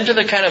hill into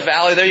the kind of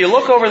valley there. You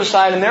look over the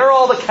side, and there are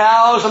all the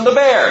cows and the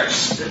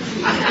bears.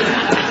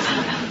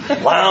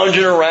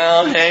 Lounging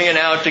around, hanging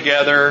out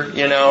together,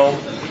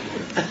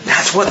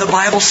 That's what the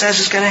Bible says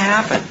is going to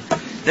happen.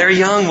 Their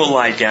young will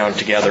lie down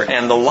together,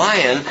 and the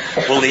lion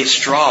will eat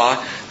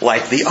straw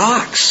like the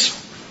ox.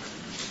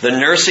 The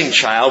nursing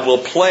child will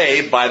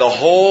play by the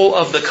hole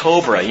of the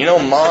cobra.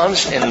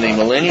 Moms in the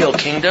millennial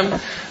kingdom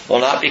will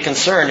not be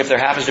concerned if there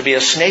happens to be a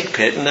snake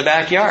pit in the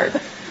backyard.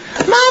 Mom,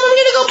 I'm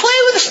going to go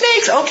play with the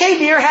snakes. Okay,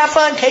 dear, have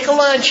fun. Take a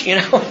lunch.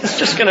 It's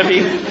just going to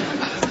be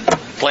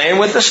playing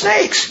with the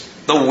snakes.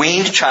 The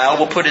weaned child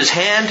will put his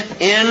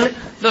hand in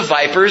the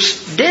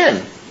viper's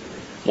den.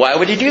 Why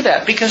would he do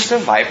that? Because the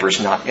viper's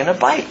not going to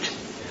bite.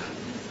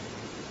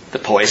 The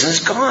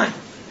poison's gone.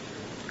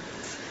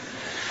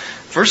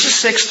 Verses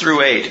 6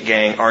 through 8,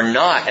 gang, are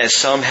not, as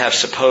some have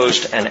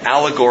supposed, an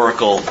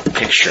allegorical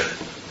picture.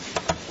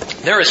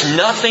 There is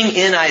nothing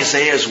in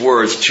Isaiah's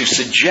words to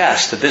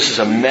suggest that this is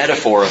a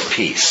metaphor of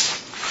peace.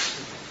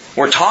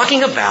 We're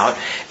talking about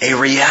a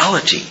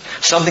reality,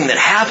 something that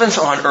happens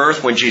on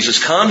earth when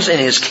Jesus comes in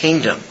His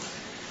kingdom.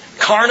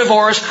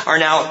 Carnivores are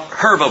now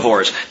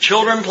herbivores.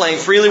 Children playing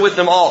freely with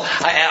them all.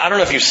 I don't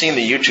know if you've seen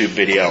the YouTube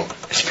video.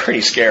 It's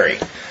pretty scary.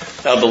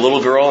 Of the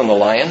little girl and the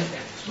lion.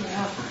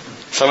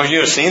 Some of you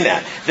have seen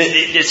that.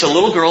 It's a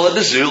little girl at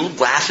the zoo,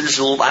 glasses,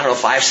 a little,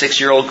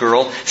 5-6-year-old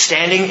girl,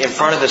 standing in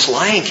front of this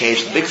lion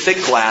cage, big thick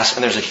glass,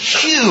 and there's a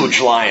huge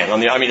lion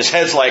his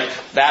head's like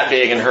that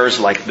big and hers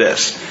like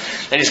this.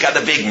 And he's got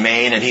the big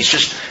mane, and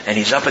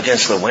he's up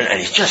against the window, and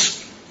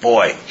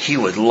he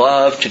would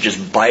love to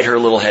just bite her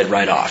little head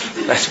right off.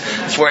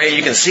 That's where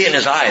you can see it in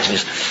his eyes. And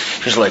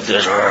he's like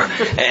this.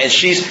 And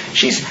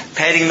she's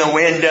petting the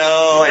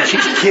window, and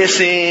she's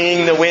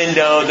kissing the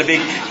window, the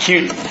big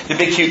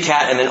cute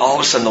cat. And then all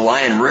of a sudden the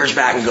lion rears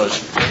back and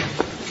goes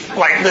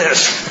like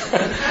this.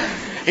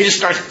 He just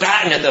starts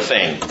batting at the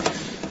thing.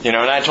 And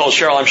I told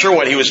Cheryl, I'm sure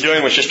what he was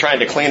doing was just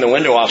trying to clean the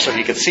window off so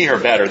he could see her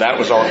better. That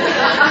was all.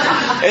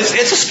 It's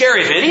a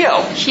scary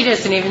video. She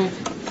doesn't even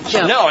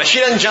jump. No, she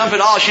doesn't jump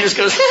at all. She just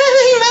goes,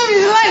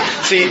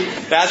 See,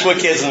 that's what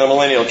kids in the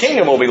millennial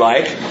kingdom will be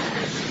like.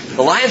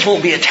 The lions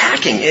won't be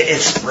attacking.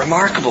 It's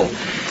remarkable.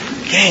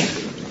 Gang,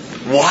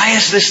 why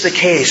is this the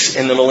case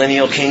in the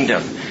millennial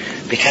kingdom?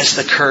 Because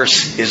the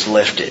curse is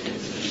lifted.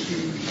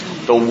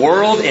 The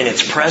world in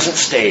its present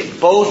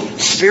state,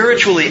 both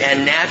spiritually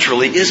and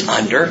naturally, is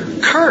under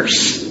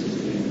curse.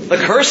 The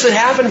curse that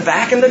happened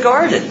back in the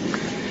garden,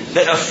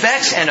 that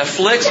affects and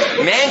afflicts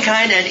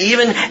mankind and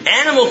even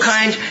animal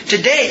kind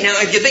today.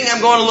 Now, if you think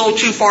I'm going a little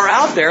too far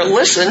out there,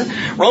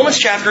 listen. Romans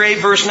chapter 8,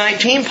 verse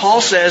 19,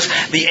 Paul says,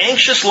 the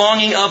anxious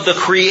longing of the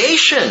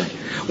creation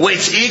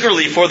waits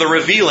eagerly for the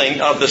revealing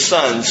of the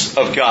sons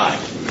of God.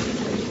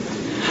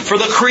 For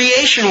the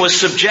creation was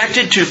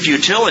subjected to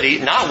futility,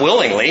 not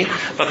willingly,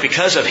 but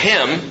because of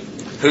Him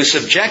who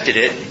subjected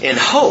it, in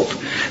hope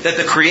that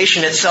the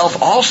creation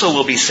itself also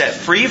will be set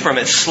free from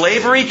its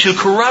slavery to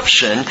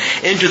corruption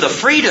into the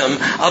freedom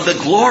of the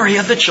glory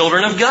of the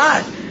children of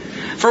God.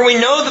 For we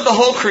know that the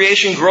whole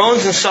creation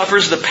groans and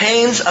suffers the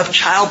pains of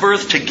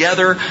childbirth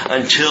together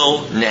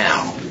until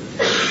now.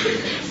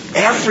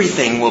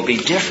 Everything will be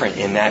different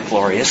in that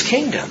glorious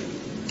kingdom.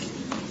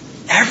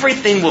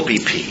 Everything will be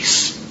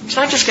peace. It's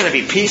not just going to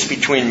be peace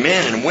between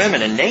men and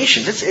women and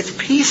nations. It's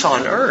peace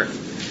on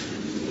earth.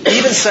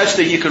 Even such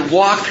that you could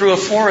walk through a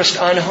forest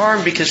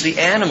unharmed because the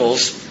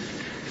animals,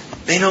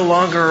 they no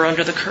longer are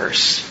under the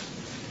curse.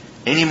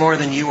 Any more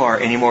than you are,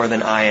 any more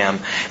than I am.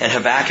 And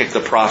Habakkuk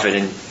the prophet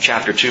in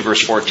chapter 2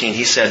 verse 14,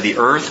 he said, the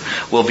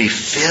earth will be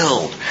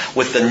filled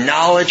with the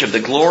knowledge of the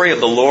glory of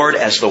the Lord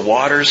as the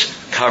waters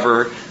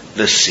cover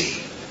the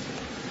sea.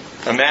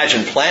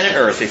 Imagine planet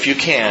Earth, if you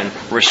can,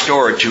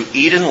 restored to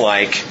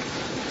Eden-like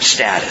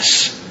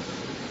status.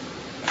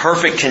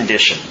 Perfect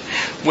condition.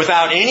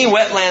 Without any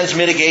wetlands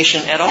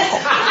mitigation at all.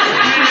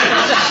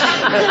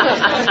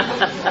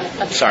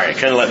 Sorry, I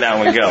couldn't let that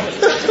one go.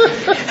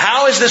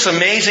 How is this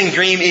amazing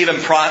dream even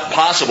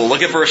possible?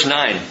 Look at verse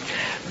 9.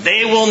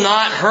 They will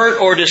not hurt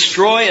or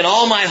destroy in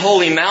all my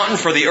holy mountain,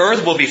 for the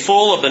earth will be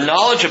full of the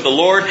knowledge of the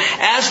Lord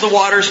as the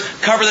waters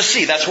cover the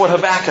sea. That's what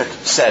Habakkuk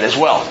said as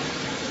well.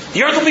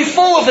 The earth will be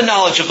full of the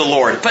knowledge of the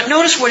Lord. But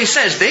notice what he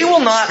says. They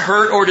will not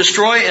hurt or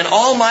destroy in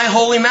all my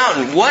holy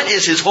mountain. What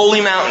is His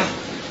holy mountain?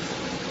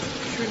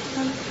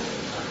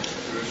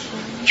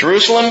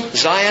 Jerusalem,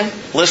 Zion.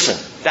 Listen,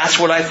 that's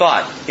what I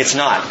thought. It's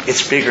not.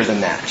 It's bigger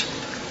than that.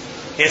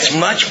 It's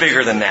much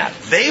bigger than that.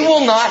 They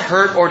will not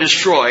hurt or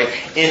destroy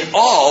in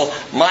all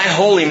my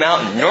holy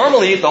mountain.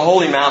 Normally, the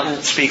holy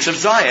mountain speaks of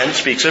Zion,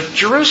 speaks of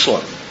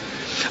Jerusalem.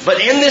 But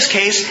in this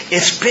case,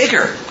 it's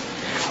bigger.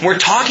 We're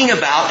talking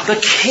about the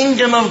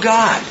kingdom of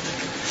God,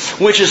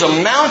 which is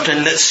a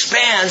mountain that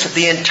spans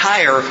the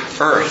entire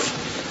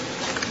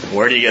earth.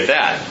 Where do you get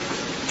that?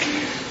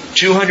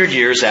 200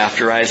 years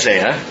after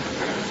Isaiah,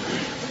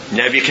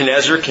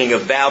 Nebuchadnezzar, king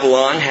of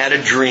Babylon, had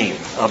a dream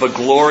of a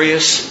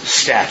glorious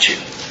statue.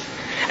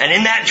 And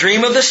in that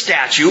dream of the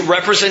statue,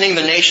 representing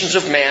the nations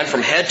of man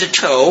from head to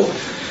toe,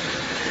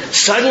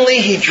 suddenly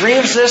he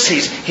dreams this,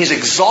 he's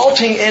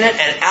exalting in it,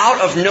 and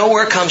out of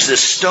nowhere comes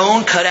this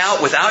stone cut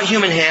out without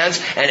human hands,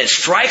 and it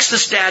strikes the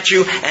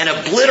statue and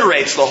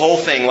obliterates the whole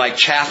thing like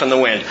chaff in the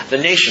wind. The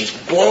nation's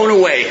blown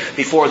away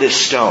before this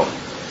stone.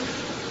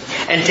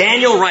 And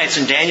Daniel writes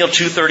in Daniel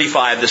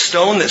 2:35, the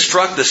stone that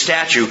struck the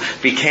statue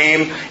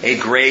became a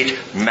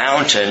great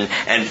mountain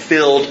and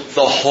filled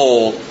the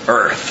whole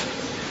earth.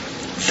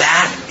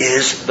 That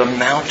is the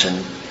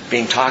mountain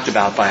being talked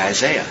about by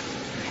Isaiah.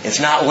 It's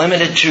not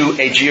limited to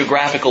a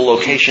geographical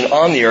location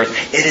on the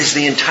earth. It is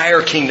the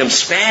entire kingdom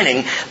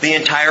spanning the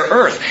entire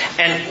earth.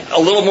 And a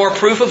little more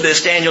proof of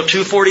this, Daniel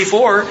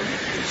 2:44,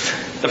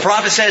 the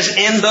prophet says,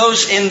 in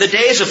the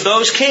days of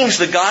those kings,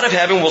 the God of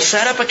heaven will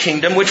set up a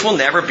kingdom which will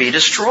never be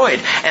destroyed.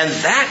 And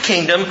that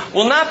kingdom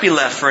will not be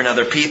left for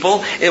another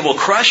people. It will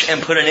crush and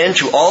put an end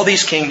to all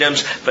these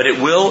kingdoms, but it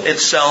will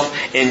itself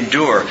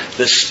endure.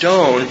 The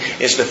stone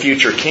is the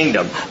future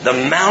kingdom. The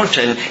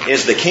mountain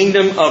is the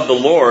kingdom of the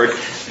Lord.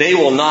 They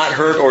will not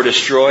hurt or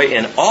destroy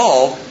in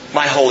all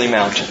my holy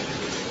mountain.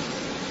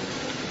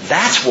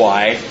 That's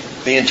why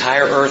the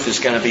entire earth is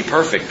going to be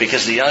perfect,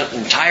 because the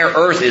entire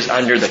earth is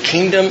under the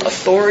kingdom,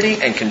 authority,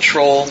 and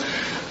control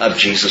of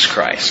Jesus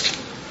Christ.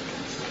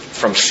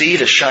 From sea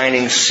to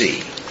shining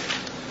sea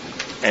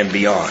and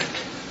beyond.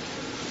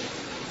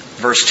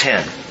 Verse 10.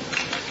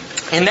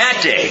 In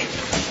that day,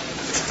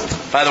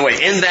 by the way,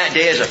 in that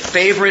day is a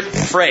favorite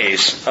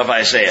phrase of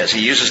Isaiah's. He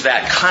uses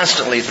that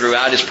constantly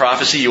throughout his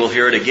prophecy. You will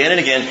hear it again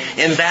and again.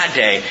 In that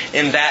day,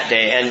 in that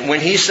day. And when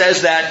he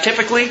says that,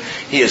 typically,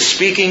 he is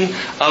speaking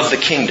of the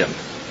kingdom.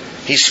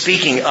 He's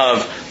speaking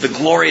of the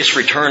glorious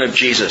return of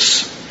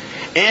Jesus.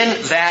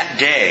 In that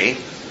day,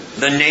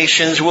 the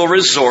nations will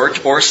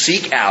resort or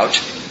seek out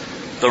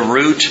the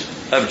root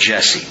of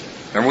Jesse.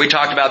 Remember we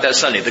talked about that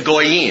Sunday. The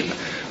Goyim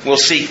will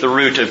seek the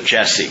root of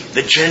Jesse.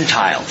 The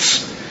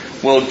Gentiles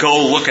will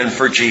go looking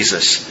for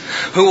Jesus,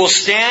 who will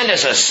stand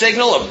as a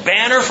signal, a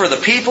banner for the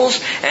peoples,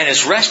 and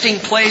his resting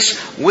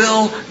place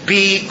will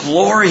be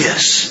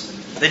glorious.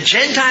 The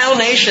Gentile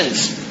nations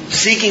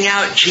seeking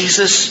out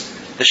Jesus,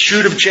 the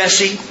shoot of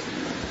Jesse,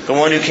 the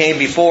one who came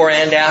before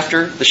and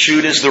after. The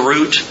shoot is the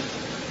root,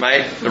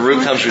 right? The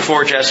root comes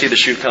before Jesse, the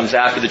shoot comes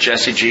after the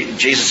Jesse.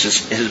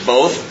 Jesus is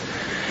both.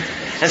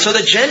 And so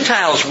the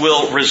Gentiles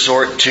will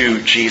resort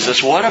to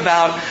Jesus. What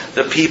about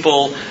the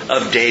people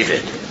of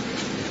David?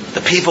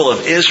 The people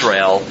of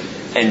Israel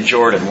and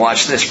Jordan.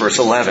 Watch this, verse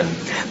 11.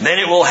 Then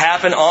it will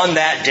happen on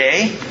that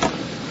day,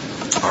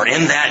 or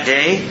in that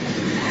day,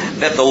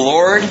 that the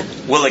Lord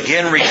will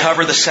again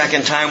recover the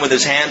second time with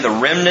his hand the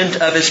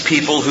remnant of his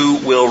people who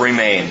will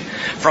remain.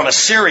 From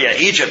Assyria,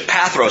 Egypt,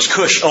 Pathros,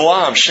 Cush,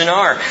 Oam,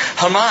 Shinar,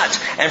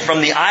 Hamat, and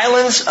from the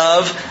islands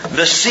of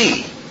the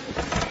sea.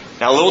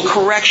 Now a little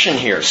correction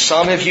here.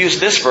 Some have used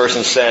this verse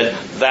and said,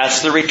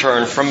 that's the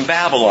return from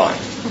Babylon.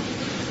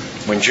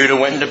 When Judah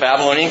went into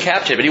Babylonian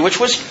captivity, which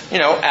was,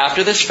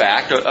 after this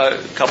fact,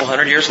 a couple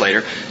hundred years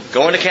later,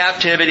 go into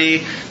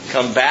captivity,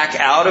 come back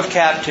out of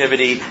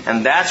captivity,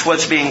 and that's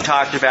what's being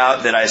talked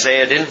about, that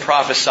Isaiah didn't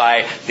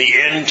prophesy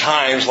the end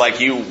times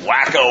like you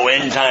wacko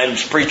end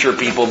times preacher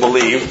people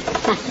believe.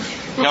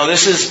 No,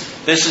 this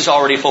is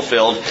already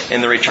fulfilled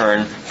in the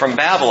return from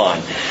Babylon.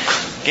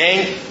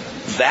 Gang,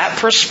 that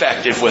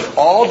perspective, with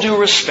all due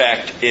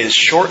respect, is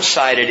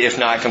short-sighted if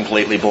not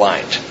completely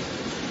blind.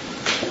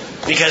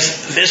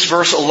 Because this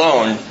verse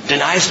alone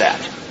denies that.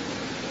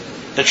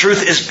 The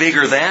truth is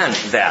bigger than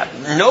that.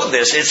 Note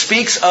this, it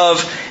speaks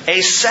of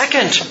a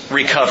second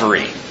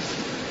recovery.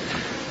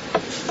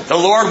 The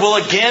Lord will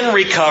again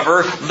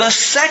recover the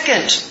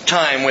second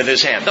time with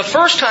his hand. The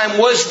first time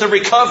was the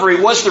recovery,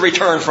 was the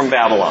return from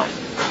Babylon,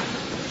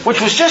 which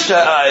was just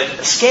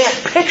a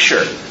scant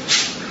picture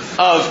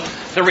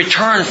of the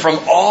return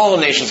from all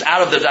nations,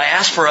 out of the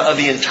diaspora of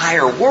the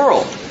entire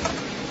world.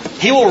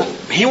 He will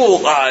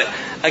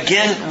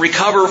again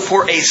recover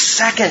for a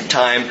second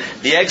time.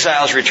 The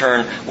exile's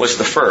return was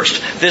the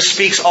first. This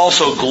speaks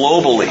also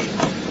globally.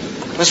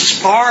 This is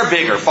far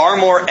bigger, far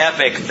more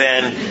epic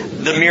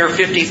than the mere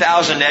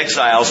 50,000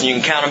 exiles, and you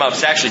can count them up.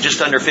 It's actually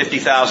just under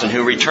 50,000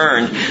 who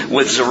returned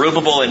with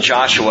Zerubbabel and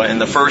Joshua in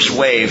the first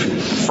wave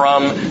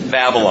from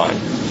Babylon.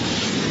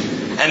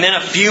 And then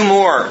a few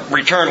more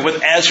returned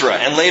with Ezra,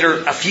 and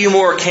later a few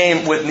more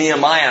came with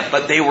Nehemiah,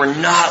 but they were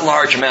not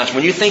large amounts.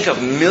 When you think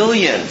of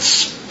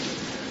millions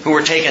who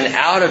were taken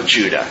out of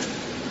Judah,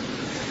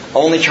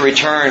 only to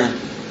return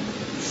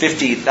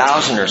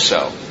 50,000 or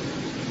so.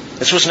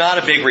 This was not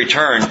a big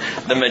return.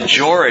 The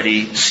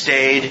majority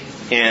stayed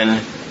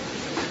in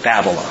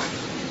Babylon.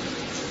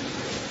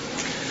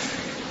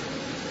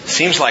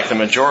 Seems like the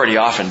majority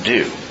often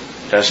do,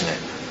 doesn't it?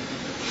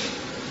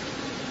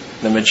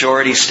 The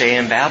majority stay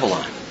in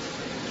Babylon.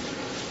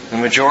 The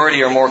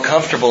majority are more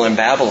comfortable in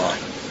Babylon.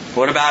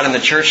 What about in the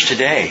church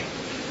today?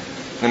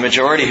 The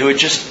majority who would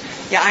just,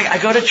 I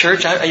go to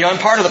church, I'm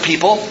part of the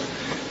people,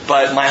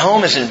 but my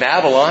home is in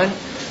Babylon.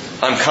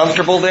 I'm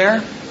comfortable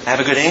there. I have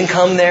a good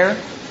income there.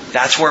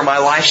 That's where my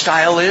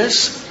lifestyle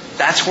is.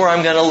 That's where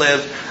I'm going to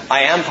live.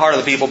 I am part of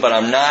the people, but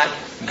I'm not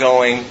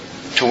going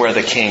to where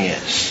the king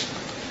is.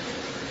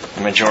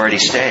 The majority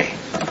stay.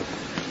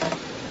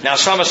 Now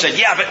some have said,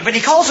 but he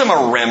calls them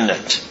a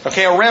remnant.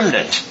 Okay, a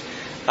remnant.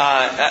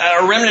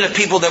 A remnant of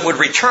people that would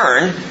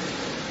return.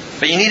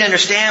 But you need to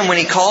understand, when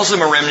he calls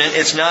them a remnant,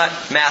 it's not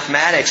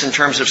mathematics in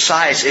terms of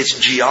size, it's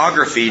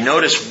geography.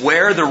 Notice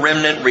where the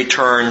remnant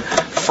return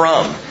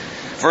from.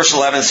 Verse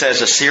 11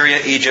 says, Assyria,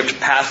 Egypt,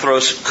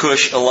 Pathros,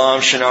 Cush, Elam,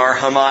 Shinar,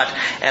 Hamat,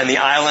 and the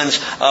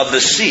islands of the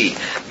sea.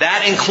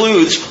 That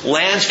includes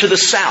lands to the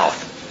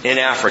south in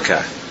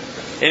Africa.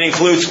 It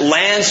includes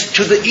lands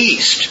to the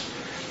east.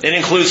 It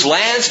includes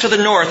lands to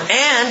the north.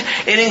 And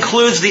it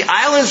includes the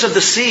islands of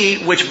the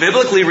sea, which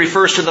biblically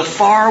refers to the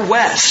far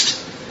west.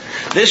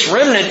 This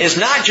remnant is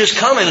not just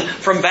coming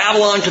from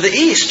Babylon to the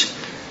east.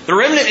 The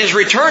remnant is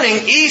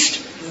returning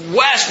east,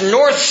 west,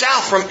 north,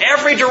 south, from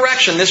every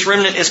direction. This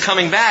remnant is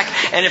coming back.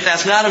 And if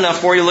that's not enough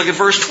for you, look at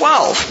verse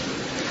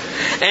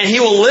 12. And he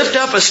will lift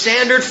up a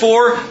standard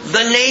for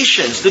the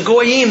nations, the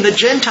Goyim, the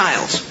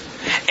Gentiles,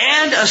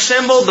 and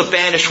assemble the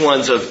banished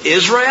ones of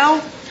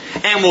Israel,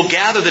 and will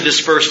gather the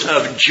dispersed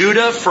of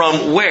Judah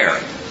from where?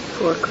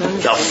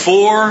 The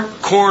four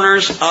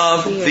corners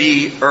of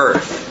the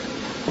earth.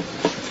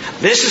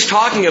 This is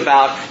talking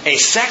about a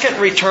second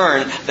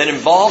return that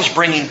involves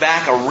bringing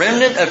back a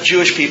remnant of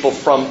Jewish people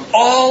from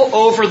all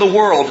over the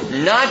world,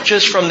 not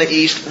just from the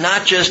east,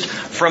 not just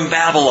from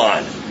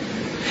Babylon.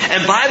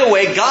 And by the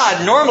way,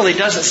 God normally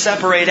doesn't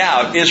separate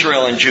out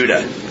Israel and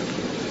Judah.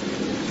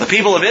 The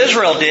people of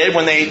Israel did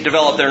when they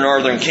developed their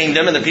northern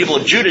kingdom, and the people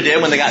of Judah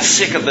did when they got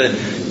sick of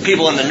the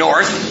people in the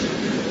north.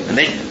 And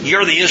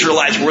you're the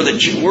Israelites, we're the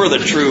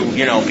true,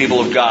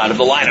 people of God, of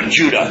the line of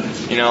Judah,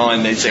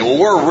 and they'd say, well,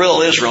 we're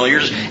real Israel.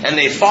 And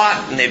they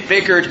fought and they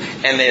bickered,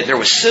 and there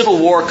was civil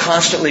war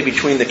constantly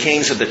between the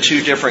kings of the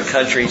two different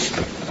countries,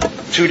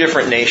 two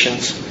different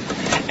nations.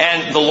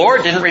 And the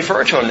Lord didn't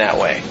refer to them that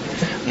way.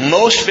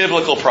 Most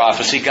biblical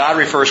prophecy, God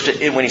refers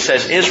to, when He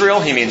says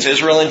Israel, He means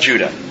Israel and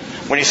Judah.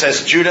 When He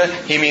says Judah,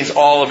 He means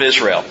all of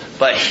Israel.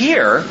 But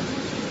here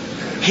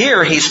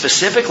He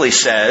specifically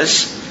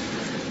says,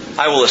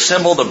 I will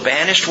assemble the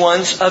banished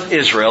ones of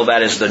Israel,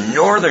 that is the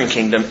northern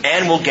kingdom,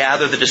 and will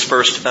gather the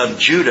dispersed of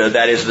Judah,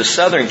 that is the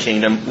southern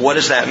kingdom. What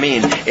does that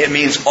mean? It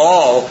means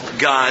all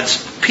God's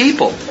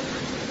people.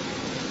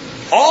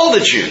 All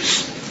the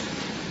Jews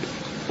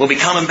will be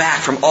coming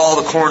back from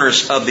all the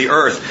corners of the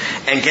earth.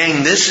 And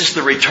gang, this is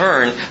the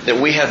return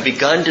that we have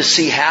begun to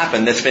see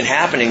happen, that's been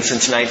happening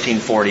since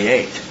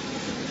 1948.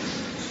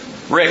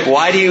 Rick,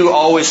 why do you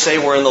always say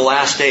we're in the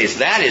last days?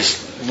 That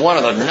is one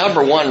of the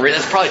number one,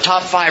 that's probably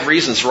top 5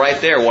 reasons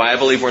right there why I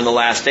believe we're in the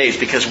last days.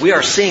 Because we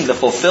are seeing the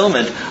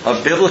fulfillment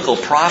of biblical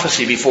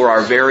prophecy before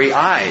our very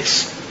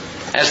eyes,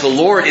 as the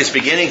Lord is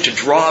beginning to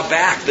draw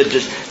back the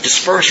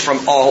dispersed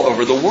from all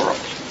over the world,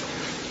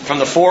 from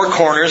the four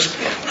corners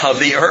of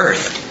the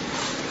earth.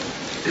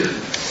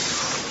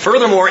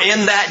 Furthermore,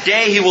 in that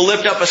day He will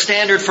lift up a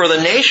standard for the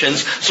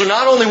nations. So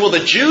not only will the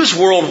Jews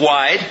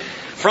worldwide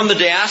from the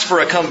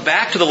diaspora come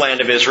back to the land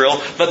of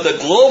Israel, but the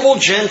global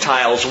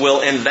Gentiles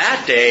will in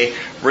that day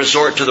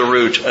resort to the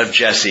root of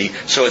Jesse.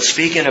 So it's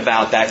speaking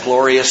about that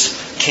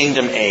glorious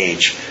kingdom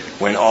age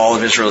when all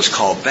of Israel is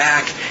called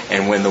back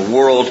and when the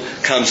world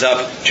comes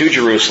up to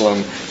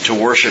Jerusalem to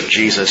worship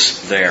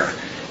Jesus there.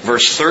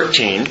 Verse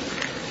 13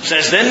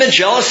 says, Then the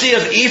jealousy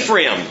of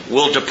Ephraim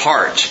will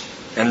depart,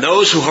 and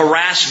those who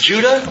harass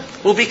Judah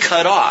will be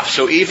cut off.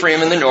 So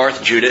Ephraim in the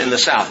north, Judah in the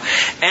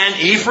south. And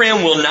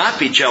Ephraim will not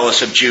be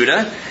jealous of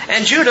Judah,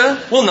 and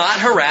Judah will not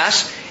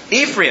harass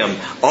Ephraim.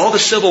 All the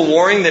civil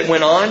warring that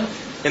went on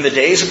in the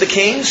days of the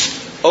kings,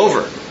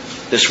 over.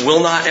 This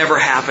will not ever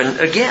happen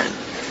again.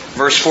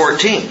 Verse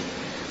 14.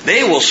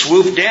 They will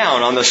swoop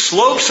down on the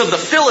slopes of the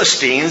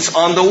Philistines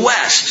on the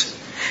west.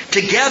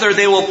 Together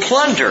they will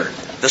plunder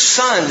the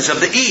sons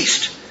of the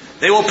east.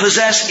 They will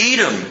possess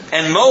Edom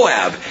and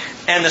Moab,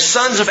 and the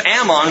sons of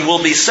Ammon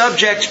will be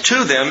subject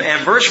to them.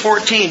 And verse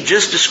 14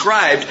 just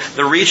described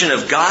the region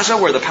of Gaza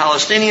where the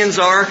Palestinians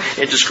are.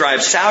 It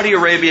describes Saudi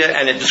Arabia,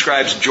 and it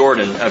describes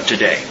Jordan of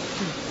today.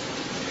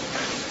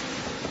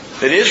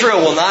 That Israel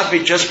will not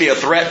just be a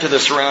threat to the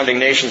surrounding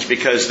nations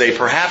because they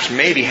perhaps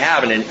maybe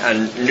have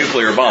a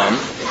nuclear bomb,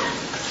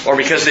 or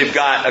because they've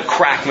got a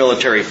crack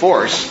military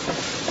force.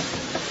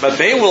 But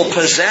they will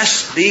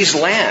possess these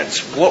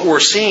lands. What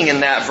we're seeing in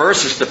that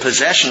verse is the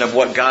possession of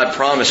what God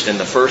promised in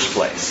the first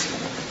place.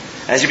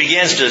 As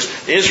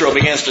Israel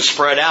begins to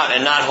spread out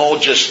and not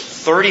hold just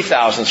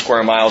 30,000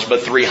 square miles,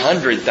 but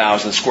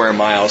 300,000 square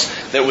miles.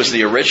 That was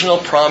the original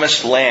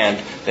promised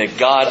land that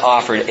God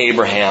offered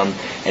Abraham.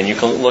 And you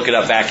can look it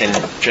up back in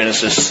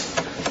Genesis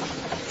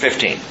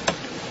 15,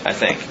 I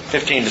think.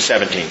 15 to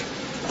 17.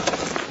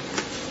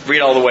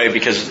 Read all the way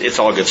because it's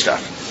all good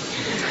stuff.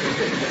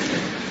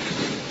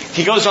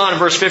 He goes on in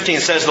verse 15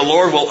 and says, the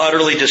Lord will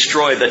utterly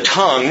destroy the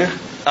tongue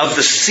of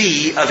the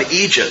sea of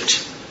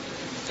Egypt.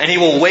 And He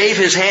will wave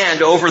His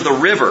hand over the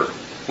river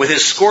with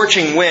His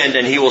scorching wind,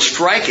 and He will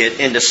strike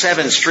it into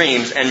 7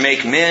 streams and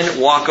make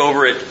men walk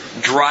over it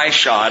dry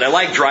shod. I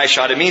like dry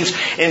shod. It means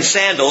in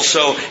sandals,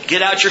 so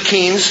get out your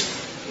Keens,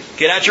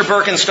 get out your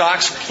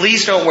Birkenstocks.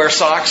 Please don't wear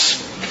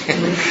socks.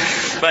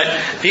 But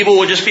people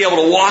will just be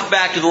able to walk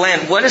back to the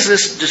land. What is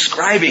this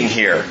describing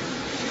here?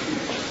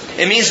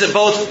 It means that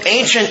both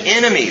ancient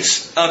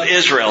enemies of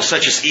Israel,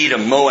 such as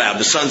Edom, Moab,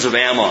 the sons of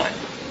Ammon,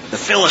 the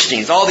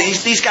Philistines, all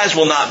these guys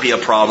will not be a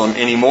problem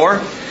anymore.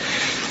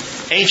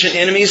 Ancient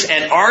enemies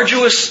and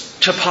arduous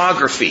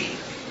topography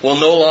will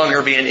no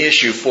longer be an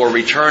issue for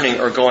returning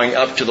or going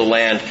up to the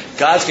land.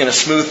 God's going to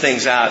smooth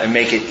things out and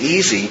make it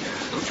easy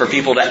for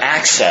people to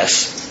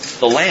access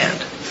the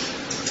land.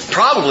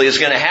 Probably is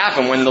going to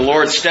happen when the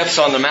Lord steps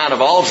on the Mount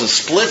of Olives and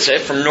splits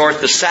it from north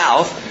to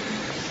south.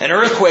 And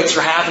earthquakes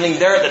are happening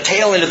there at the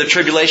tail end of the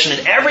tribulation,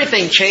 and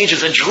everything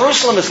changes, and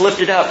Jerusalem is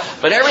lifted up,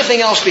 but everything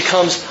else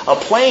becomes a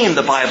plain,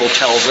 the Bible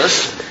tells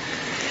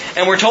us.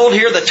 And we're told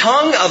here, the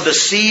tongue of the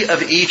Sea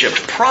of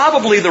Egypt,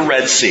 probably the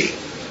Red Sea.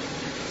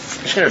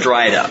 It's going to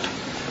dry it up.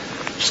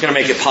 It's going to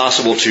make it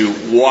possible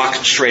to walk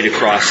straight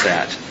across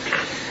that.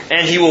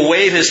 And He will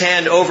wave His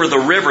hand over the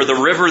river. The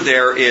river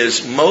there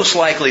is most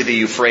likely the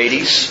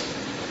Euphrates.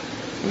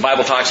 The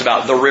Bible talks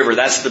about the river.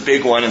 That's the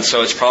big one. And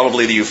so it's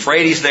probably the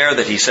Euphrates there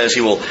that He says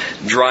He will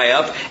dry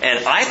up.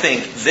 And I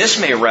think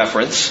this may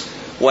reference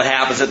what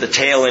happens at the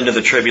tail end of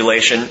the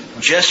tribulation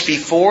just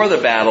before the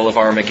battle of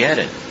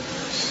Armageddon.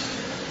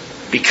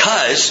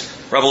 Because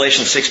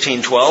Revelation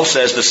 16:12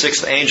 says the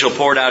 6th angel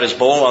poured out his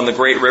bowl on the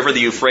great river, the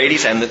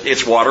Euphrates, and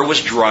its water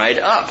was dried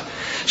up,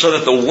 so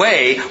that the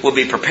way will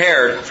be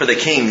prepared for the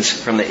kings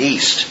from the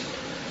east.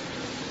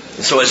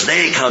 And so as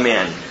they come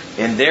in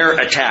their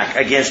attack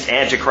against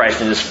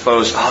Antichrist and his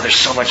foes, there's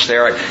so much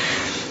there.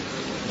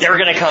 They're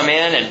going to come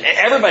in, and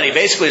everybody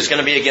basically is going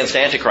to be against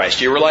Antichrist.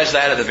 Do you realize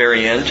that at the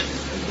very end?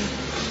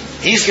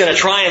 He's going to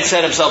try and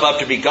set himself up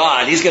to be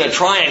God. He's going to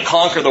try and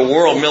conquer the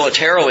world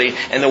militarily,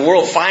 and the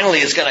world finally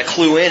is going to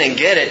clue in and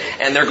get it,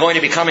 and they're going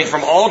to be coming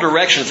from all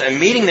directions and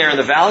meeting there in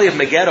the valley of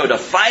Megiddo to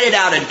fight it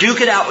out and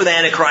duke it out with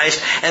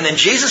Antichrist. And then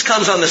Jesus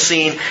comes on the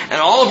scene, and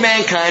all of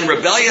mankind,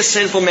 rebellious,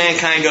 sinful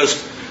mankind, goes,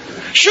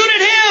 "Shoot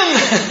at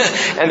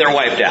Him!" And they're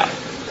wiped out.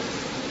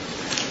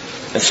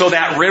 And so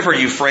that river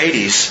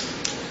Euphrates,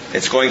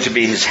 it's going to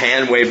be His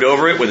hand waved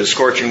over it with a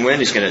scorching wind.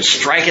 He's going to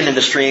strike it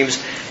into streams,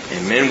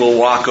 and men will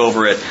walk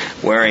over it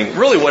wearing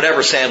really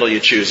whatever sandal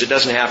you choose. It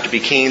doesn't have to be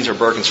Keens or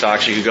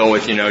Birkenstocks. You could go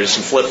with, just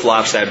some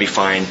flip-flops. That'd be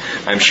fine,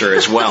 I'm sure,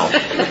 as well.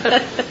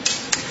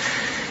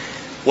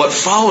 What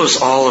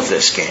follows all of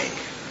this, gang?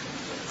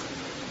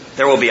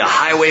 There will be a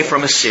highway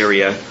from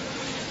Assyria,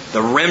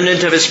 the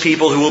remnant of His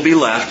people who will be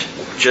left,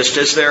 just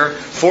as there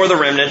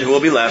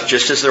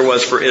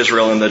was for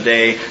Israel in the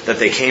day that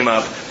they came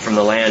up from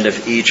the land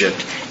of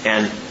Egypt.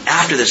 And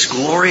after this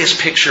glorious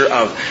picture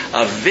of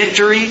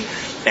victory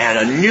and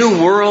a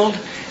new world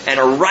and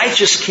a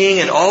righteous king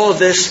and all of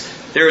this,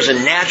 there is a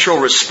natural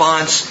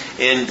response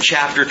in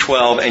chapter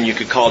 12, and you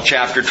could call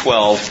chapter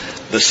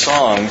 12 the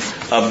Song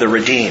of the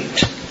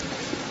Redeemed.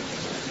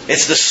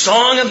 It's the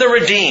Song of the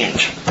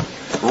Redeemed,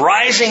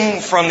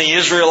 rising from the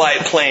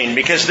Israelite plain,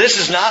 because this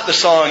is not the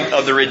song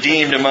of the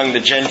redeemed among the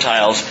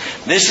Gentiles.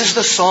 This is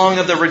the song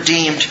of the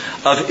redeemed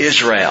of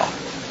Israel.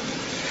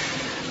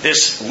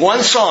 This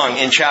one song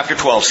in chapter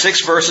 12,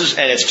 6 verses,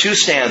 and it's 2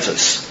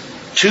 stanzas,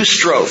 2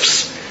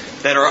 strophes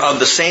that are of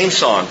the same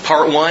song.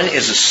 Part 1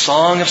 is a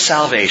song of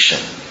salvation.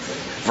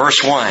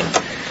 Verse 1,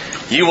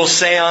 "You will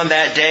say on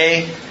that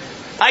day,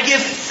 I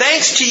give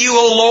thanks to you,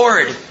 O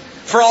Lord,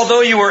 for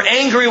although you were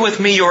angry with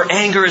me, your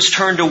anger is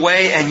turned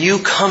away and you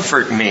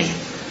comfort me."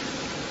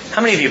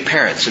 How many of you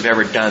parents have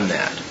ever done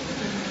that?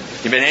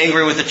 You've been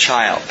angry with a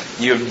child.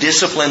 You have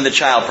disciplined the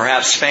child,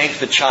 perhaps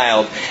spanked the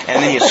child,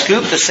 and then you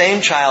scoop the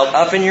same child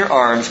up in your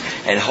arms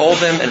and hold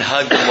them and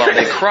hug them while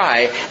they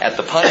cry at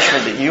the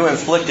punishment that you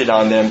inflicted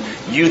on them.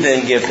 You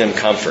then give them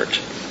comfort.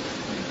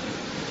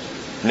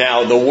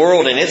 Now, the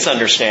world in its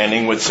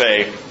understanding would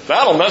say,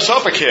 that'll mess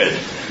up a kid.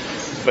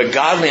 But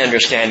godly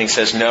understanding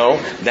says, no,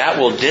 that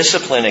will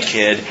discipline a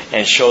kid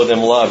and show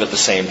them love at the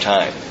same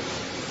time.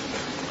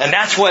 And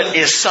that's what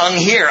is sung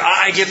here.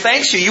 I give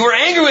thanks to you. You were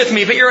angry with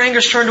me, but your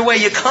anger's turned away.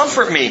 You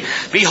comfort me.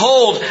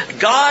 Behold,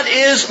 God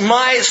is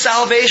my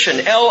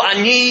salvation. El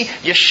Ani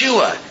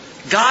Yeshua.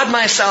 God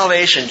my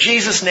salvation.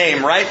 Jesus'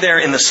 name right there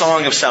in the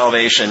song of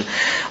salvation.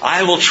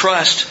 I will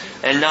trust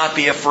and not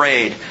be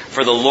afraid,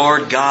 for the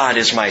Lord God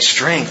is my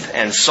strength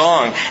and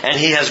song, and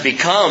He has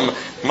become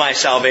my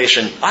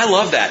salvation. I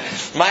love that.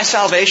 My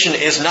salvation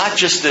is not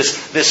just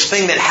this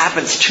thing that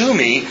happens to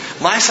me.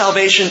 My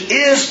salvation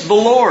is the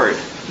Lord.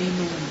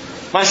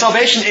 My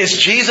salvation is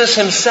Jesus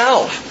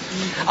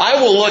Himself.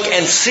 I will look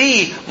and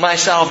see my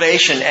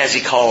salvation as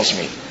He calls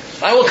me.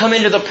 I will come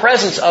into the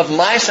presence of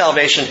my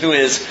salvation, who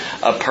is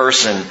a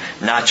person,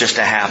 not just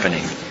a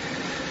happening.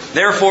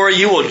 Therefore,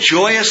 you will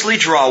joyously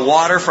draw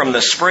water from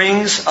the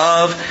springs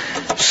of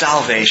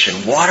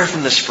salvation. Water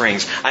from the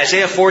springs.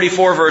 Isaiah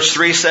 44 verse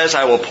 3 says,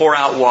 I will pour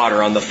out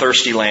water on the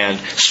thirsty land,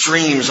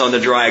 streams on the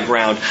dry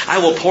ground. I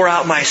will pour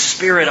out my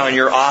Spirit on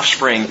your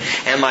offspring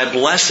and my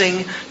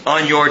blessing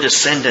on your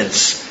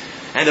descendants.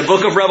 And the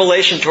book of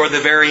Revelation toward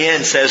the very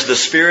end says, the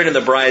Spirit and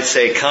the bride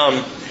say,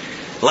 come.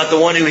 Let the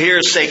one who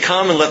hears say,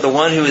 come, and let the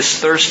one who is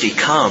thirsty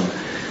come.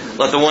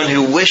 Let the one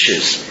who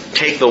wishes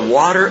take the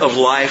water of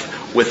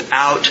life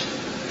without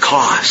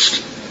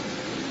cost.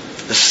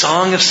 The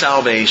song of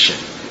salvation.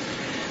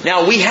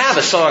 Now, we have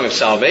a song of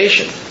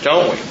salvation,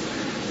 don't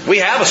we? We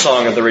have a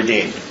song of the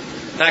redeemed.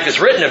 In fact, it's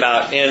written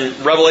about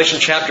in Revelation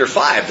chapter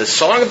 5, the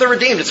song of the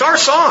redeemed. It's our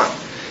song.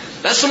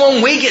 That's the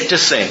one we get to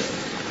sing.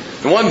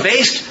 The one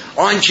based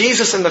on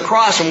Jesus and the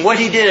cross and what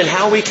He did and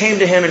how we came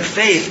to Him in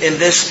faith in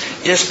this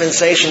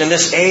dispensation, in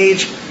this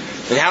age,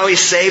 and how He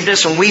saved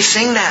us. And we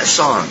sing that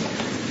song.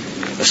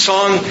 A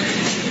song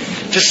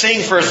to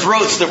sing for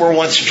throats that were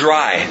once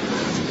dry,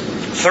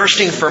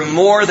 thirsting for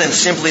more than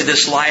simply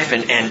this life.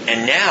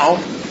 And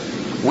now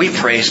we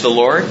praise the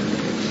Lord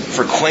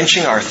for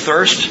quenching our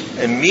thirst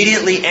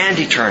immediately and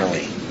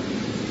eternally.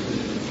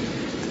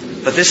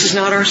 But this is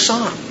not our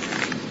song.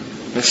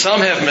 And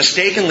some have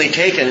mistakenly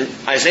taken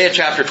Isaiah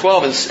chapter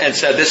 12 and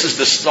said this is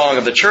the song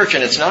of the church,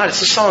 and it's not.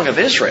 It's the song of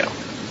Israel.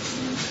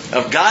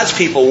 Of God's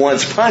people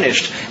once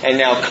punished and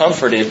now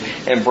comforted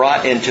and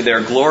brought into their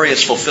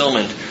glorious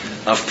fulfillment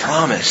of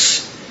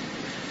promise.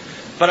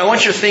 But I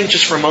want you to think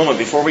just for a moment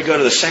before we go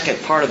to the second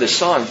part of this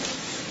song.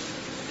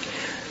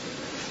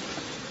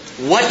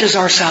 What does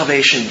our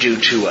salvation do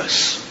to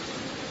us?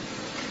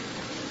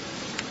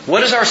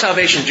 What does our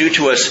salvation do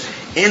to us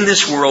in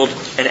this world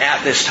and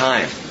at this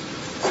time?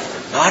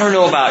 Now, I don't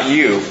know about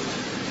you,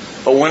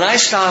 but when I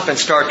stop and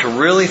start to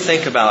really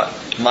think about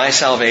my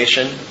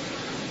salvation,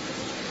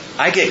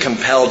 I get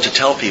compelled to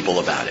tell people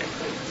about it.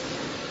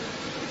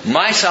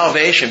 My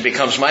salvation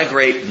becomes my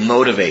great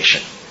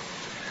motivation.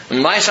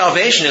 My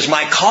salvation is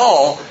my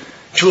call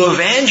to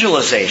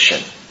evangelization,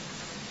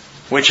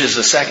 which is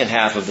the second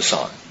half of the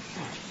song.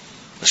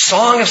 The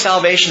song of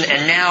salvation,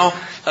 and now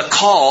a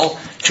call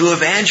to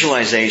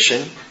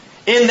evangelization.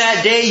 In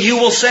that day you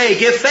will say,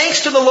 give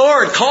thanks to the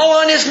Lord, call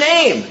on His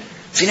name.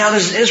 See, now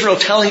this is Israel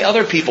telling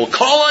other people,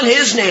 call on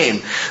His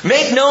name.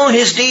 Make known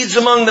His deeds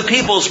among the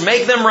peoples.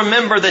 Make them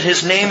remember that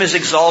His name is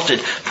exalted.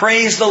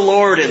 Praise the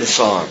Lord in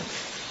song.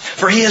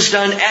 For He has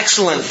done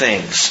excellent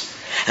things.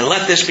 And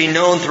let this be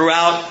known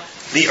throughout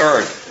the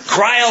earth.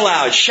 Cry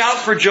aloud, shout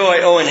for joy,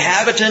 O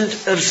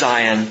inhabitant of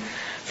Zion.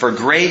 For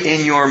great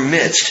in your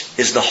midst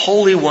is the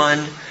Holy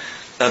One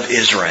of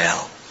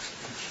Israel.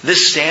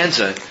 This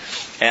stanza,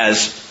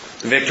 as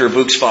Victor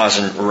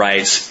Buxbazen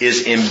writes,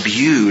 is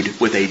imbued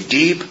with a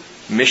deep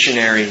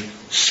missionary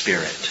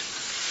spirit.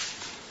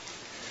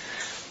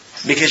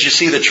 Because you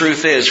see, the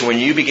truth is, when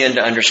you begin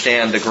to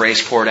understand the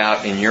grace poured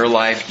out in your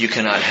life, you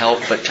cannot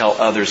help but tell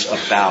others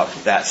about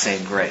that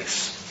same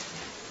grace.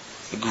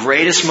 The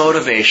greatest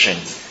motivation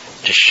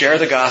to share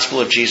the gospel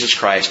of Jesus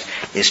Christ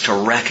is to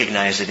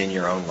recognize it in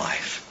your own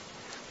life.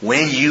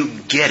 When you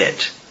get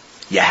it,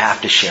 you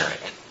have to share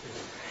it.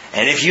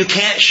 And if you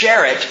can't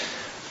share it,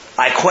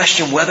 I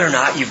question whether or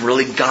not you've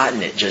really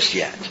gotten it just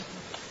yet.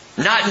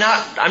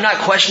 I'm not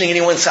questioning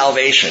anyone's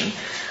salvation.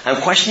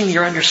 I'm questioning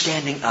your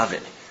understanding of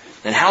it.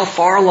 And how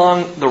far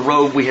along the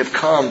road we have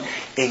come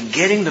in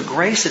getting the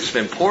grace that's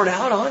been poured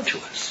out onto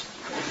us.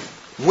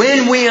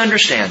 When we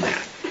understand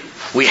that,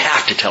 we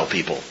have to tell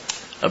people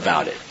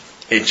about it.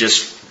 It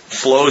just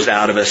flows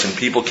out of us and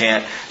people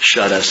can't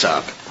shut us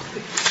up.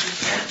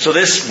 So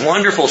this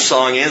wonderful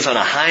song ends on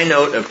a high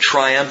note of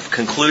triumph,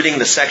 concluding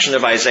the section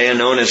of Isaiah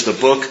known as the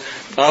Book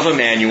of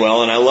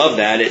Emmanuel. And I love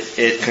that.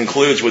 It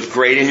concludes with,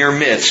 great in your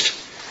midst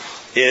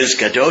is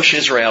Kadosh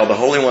Israel, the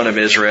Holy One of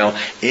Israel,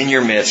 in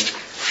your midst,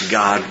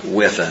 God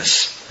with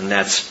us. And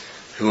that's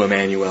who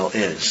Emmanuel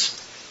is.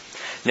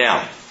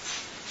 Now,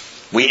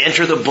 we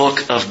enter the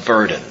book of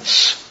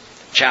burdens.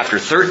 Chapter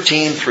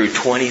 13 through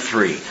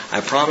 23.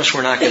 I promise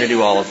we're not going to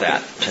do all of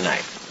that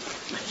tonight.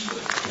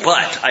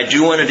 But I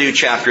do want to do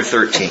chapter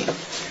 13.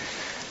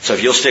 So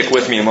if you'll stick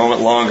with me a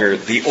moment longer,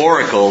 the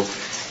oracle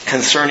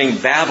concerning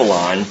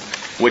Babylon,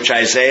 which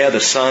Isaiah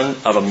the son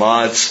of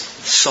Amoz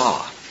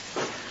saw.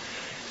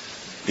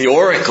 The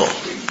oracle.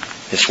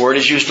 This word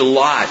is used a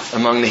lot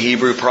among the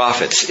Hebrew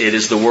prophets. It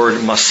is the word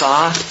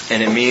masah,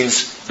 and it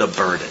means the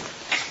burden.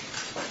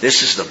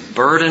 This is the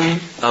burden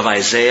of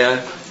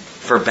Isaiah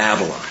for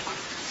Babylon.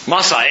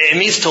 Masah, it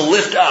means to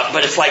lift up,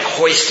 but it's like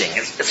hoisting.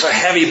 It's a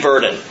heavy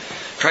burden.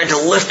 Trying to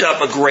lift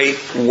up a great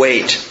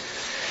weight.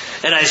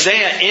 And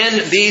Isaiah,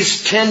 in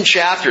these 10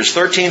 chapters,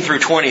 13 through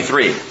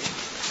 23,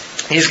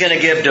 he's going to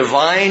give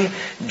divine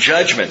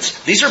judgments.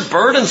 These are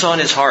burdens on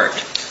his heart.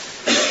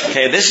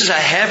 Okay, this is a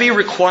heavy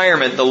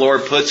requirement the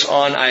Lord puts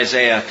on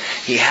Isaiah.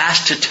 He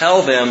has to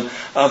tell them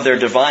of their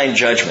divine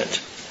judgment.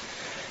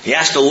 He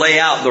has to lay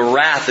out the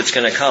wrath that's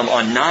going to come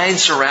on 9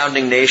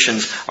 surrounding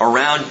nations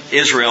around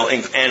Israel,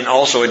 and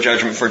also a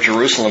judgment for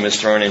Jerusalem is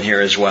thrown in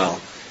here as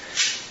well.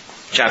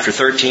 Chapter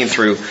 13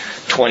 through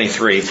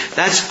 23.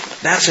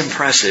 That's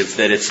impressive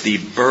that it's the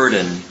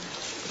burden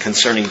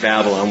concerning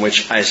Babylon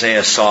which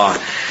Isaiah saw.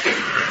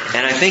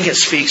 And I think it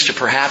speaks to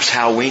perhaps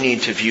how we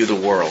need to view the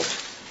world.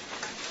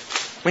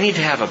 We need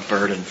to have a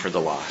burden for the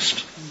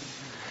lost.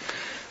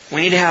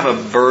 We need to have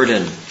a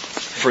burden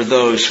for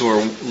those who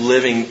are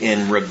living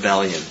in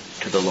rebellion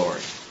to the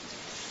Lord.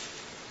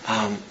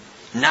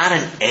 Not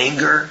an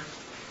anger,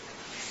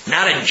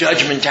 not a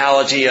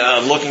judgmentality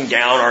of looking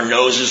down our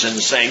noses and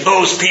saying,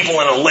 those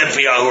people in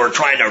Olympia who are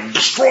trying to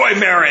destroy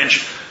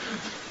marriage,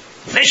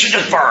 they should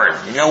just burn.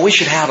 We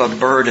should have a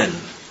burden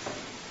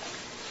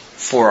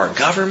for our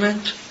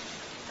government,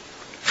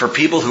 for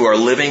people who are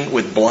living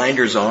with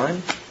blinders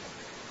on.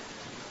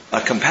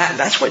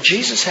 That's what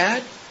Jesus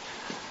had.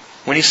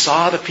 When He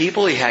saw the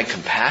people, He had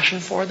compassion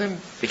for them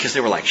because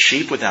they were like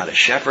sheep without a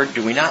shepherd.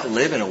 Do we not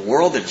live in a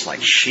world that is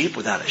like sheep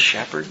without a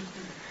shepherd?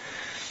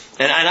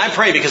 And I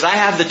pray, because I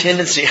have the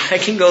tendency, I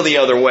can go the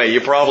other way. You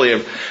probably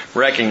have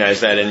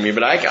recognized that in me.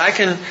 But I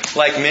can,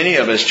 like many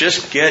of us,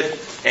 just get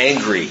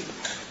angry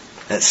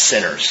at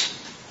sinners.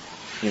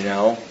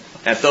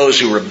 At those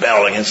who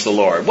rebel against the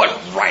Lord. What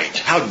right?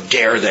 How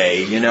dare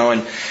they?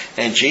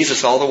 And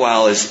Jesus all the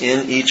while is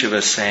in each of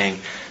us saying,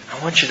 I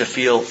want you to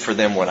feel for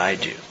them what I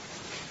do.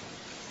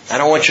 I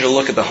don't want you to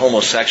look at the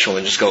homosexual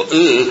and just go,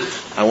 ugh.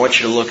 I want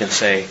you to look and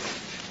say,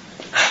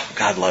 oh,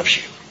 God loves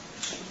you.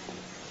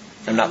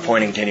 I'm not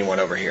pointing to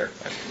anyone over here.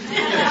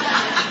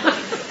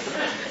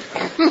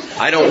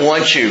 I don't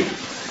want you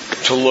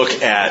to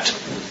look at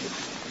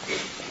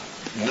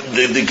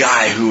the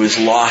guy who is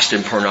lost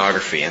in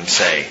pornography and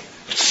say,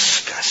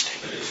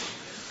 disgusting.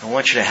 I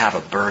want you to have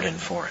a burden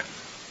for him.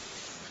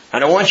 I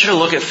don't want you to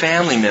look at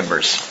family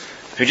members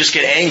who just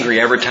get angry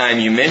every time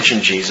you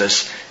mention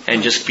Jesus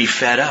and just be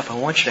fed up. I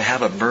want you to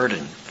have a burden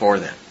for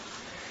them.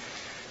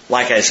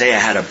 Like Isaiah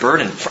had a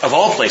burden, of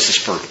all places,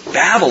 for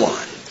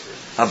Babylon.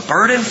 A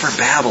burden for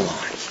Babylon.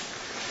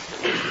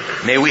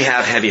 May we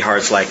have heavy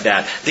hearts like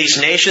that. These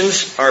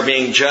nations are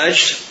being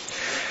judged,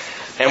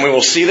 and we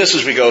will see this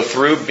as we go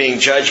through, being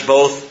judged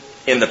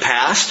both in the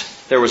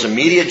past. There was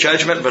immediate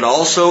judgment, but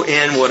also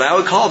in what I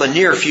would call the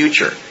near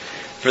future.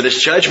 For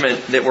this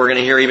judgment that we're going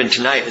to hear even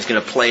tonight is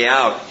going to play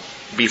out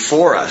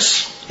before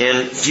us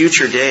in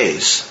future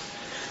days.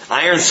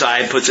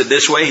 Ironside puts it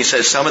this way. He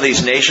says, some of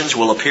these nations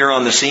will appear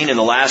on the scene in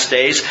the last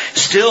days,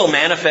 still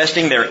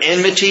manifesting their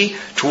enmity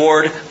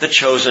toward the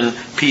chosen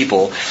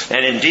people.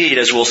 And indeed,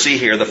 as we'll see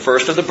here, the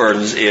first of the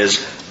burdens is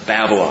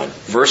Babylon.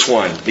 Verse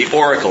 1, the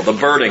oracle, the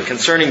burden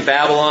concerning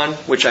Babylon,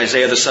 which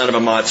Isaiah the son of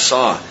Amoz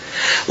saw.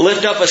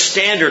 Lift up a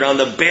standard on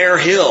the bare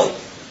hill.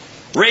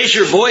 Raise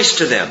your voice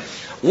to them.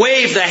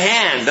 Wave the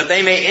hand that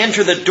they may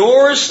enter the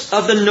doors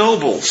of the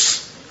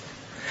nobles.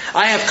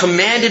 I have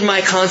commanded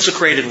my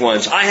consecrated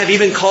ones. I have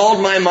even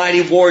called my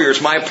mighty warriors,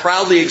 my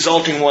proudly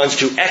exulting ones,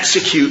 to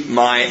execute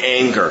my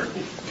anger.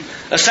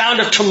 A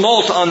sound of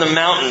tumult on the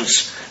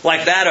mountains,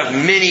 like that of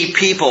many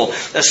people.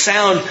 A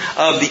sound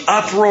of the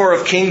uproar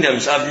of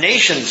kingdoms, of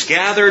nations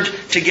gathered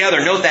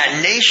together. Note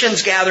that,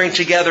 nations gathering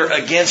together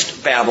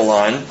against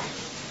Babylon,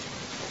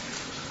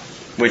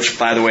 which,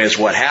 by the way, is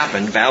what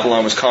happened.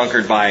 Babylon was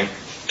conquered by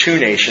 2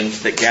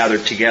 nations that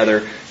gathered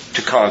together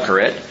to conquer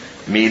it,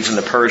 Medes and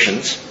the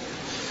Persians.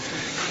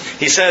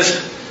 He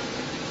says,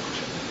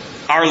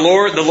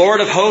 the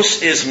Lord of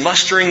hosts is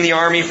mustering the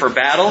army for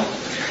battle.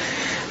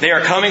 They are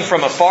coming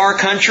from a far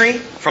country,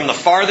 from the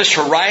farthest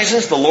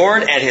horizons, the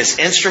Lord and His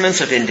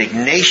instruments of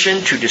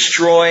indignation to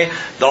destroy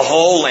the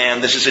whole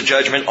land. This is a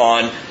judgment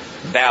on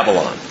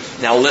Babylon.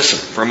 Now listen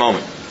for a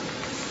moment.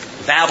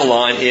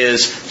 Babylon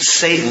is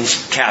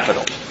Satan's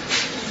capital.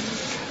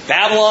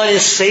 Babylon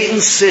is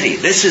Satan's city.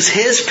 This is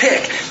his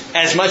pick.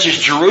 As much as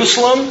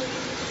Jerusalem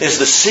is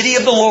the city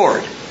of the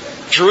Lord.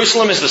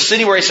 Jerusalem is the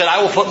city where He said,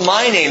 I will put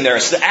my name there.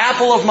 It's the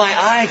apple of my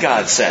eye,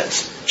 God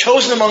says.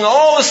 Chosen among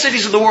all the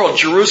cities of the world.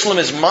 Jerusalem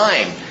is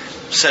mine,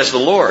 says the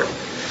Lord.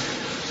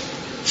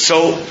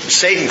 So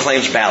Satan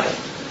claims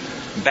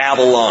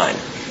Babylon.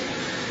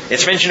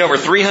 It's mentioned over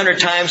 300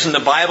 times in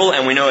the Bible,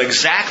 and we know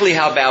exactly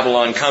how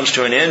Babylon comes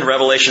to an end.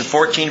 Revelation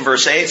 14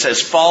 verse 8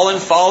 says, Fallen,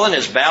 fallen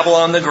is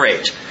Babylon the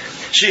Great.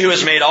 She who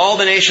has made all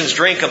the nations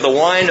drink of the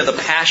wine of the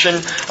passion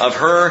of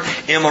her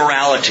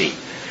immorality.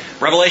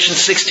 Revelation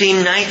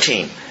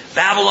 16:19.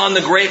 Babylon the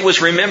Great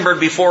was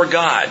remembered before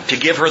God to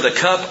give her the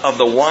cup of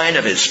the wine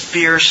of His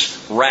fierce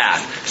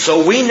wrath.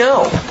 So we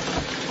know,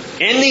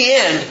 in the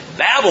end,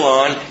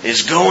 Babylon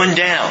is going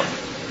down.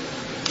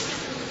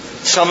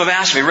 Some have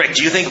asked me, Rick,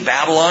 do you think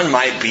Babylon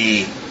might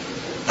be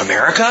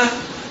America?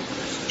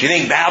 Do you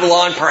think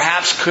Babylon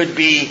perhaps could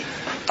be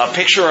a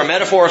picture or a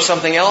metaphor of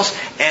something else?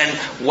 And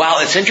while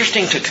it's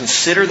interesting to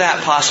consider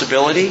that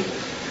possibility,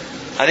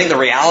 I think the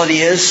reality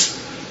is,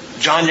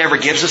 John never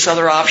gives us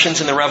other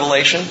options in the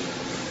Revelation.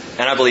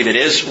 And I believe it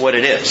is what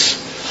it is.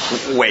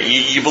 Wait,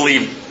 you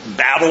believe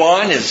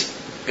Babylon is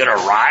going to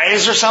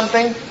rise or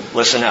something?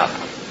 Listen up.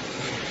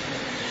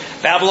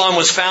 Babylon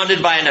was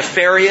founded by a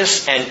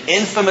nefarious and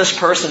infamous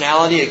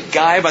personality, a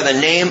guy by the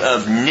name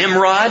of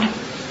Nimrod.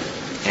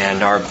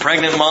 And our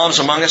pregnant moms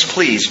among us,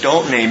 please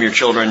don't name your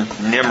children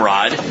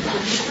Nimrod.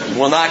 It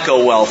will not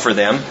go well for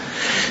them.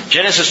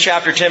 Genesis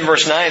chapter 10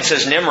 verse 9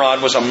 says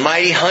Nimrod was a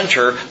mighty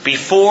hunter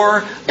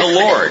before the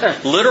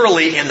Lord.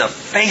 Literally in the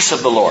face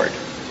of the Lord.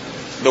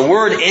 The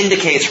word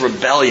indicates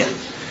rebellion.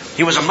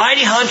 He was a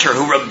mighty hunter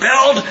who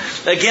rebelled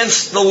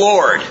against the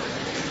Lord.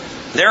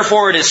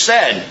 Therefore it is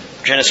said,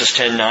 Genesis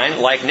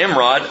 10:9, like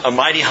Nimrod, a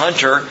mighty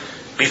hunter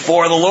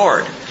before the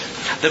Lord.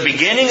 The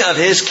beginning of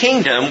his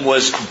kingdom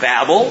was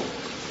Babel,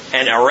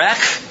 and Erech,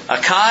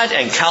 Akkad,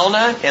 and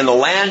Calneh in the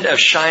land of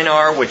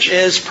Shinar, which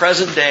is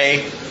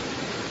present-day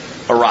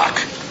Iraq.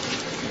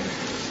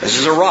 This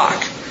is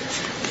Iraq.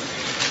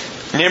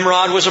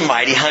 Nimrod was a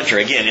mighty hunter,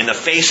 again, in the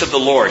face of the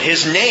Lord.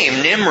 His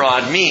name,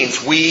 Nimrod,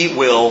 means we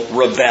will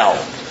rebel.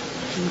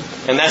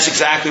 And that's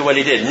exactly what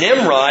he did.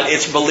 Nimrod,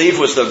 it's believed,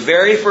 was the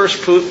very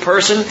first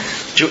person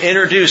to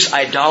introduce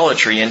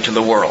idolatry into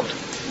the world.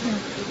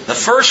 The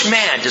first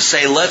man to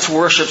say, let's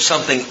worship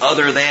something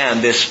other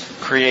than this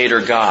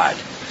Creator God.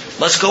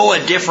 Let's go a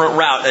different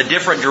route, a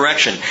different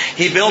direction.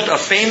 He built a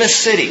famous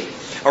city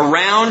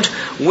around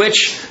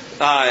which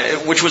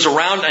was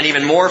around an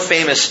even more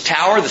famous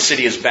tower. The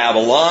city is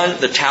Babylon.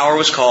 The tower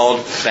was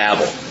called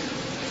Babel.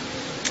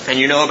 And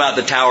you know about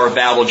the Tower of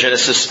Babel.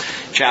 Genesis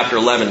chapter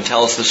 11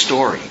 tells the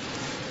story.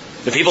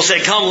 The people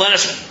said, come, let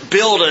us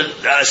build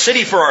a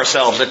city for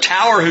ourselves, a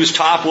tower whose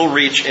top will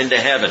reach into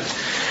heaven.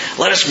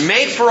 Let us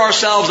make for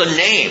ourselves a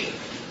name.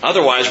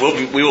 Otherwise,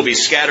 we will be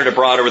scattered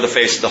abroad over the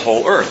face of the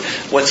whole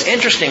earth. What's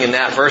interesting in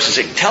that verse is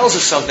it tells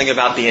us something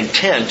about the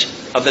intent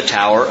of the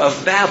Tower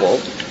of Babel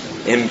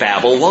in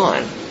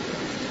Babylon.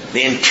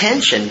 The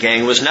intention,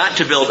 gang, was not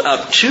to build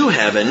up to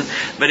heaven,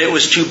 but it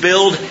was to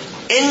build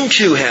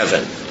into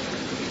heaven.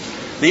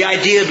 The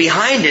idea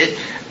behind it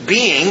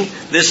being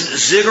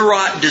this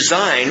ziggurat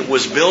design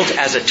was built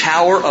as a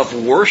tower of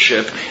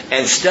worship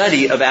and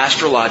study of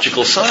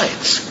astrological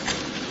signs.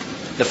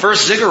 The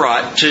first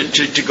ziggurat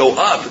to go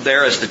up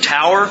there is the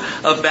Tower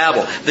of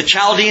Babel. The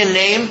Chaldean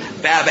name,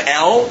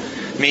 Babel,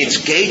 means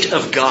gate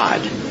of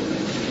God.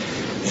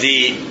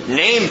 The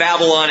name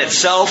Babylon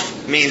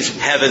itself means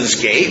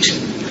heaven's gate.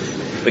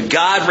 But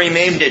God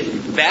renamed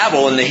it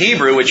Babel in the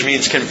Hebrew, which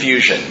means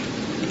confusion.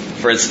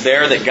 For it's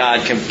there that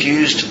God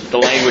confused the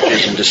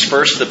languages and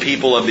dispersed the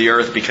people of the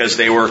earth because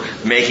they were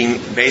making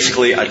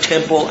basically a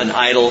temple, an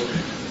idol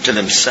to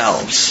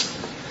themselves.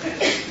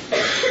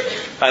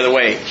 By the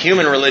way,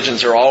 human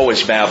religions are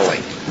always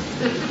babbling.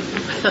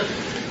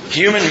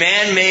 Human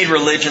man-made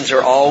religions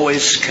are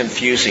always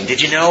confusing.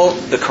 Did you know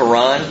the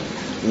Quran?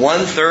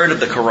 1/3 of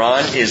the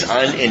Quran is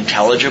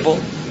unintelligible.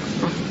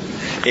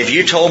 If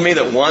you told me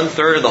that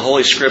 1/3 of the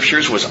Holy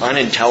Scriptures was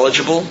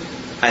unintelligible,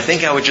 I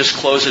think I would just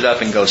close it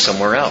up and go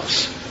somewhere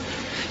else.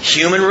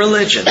 Human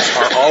religions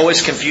are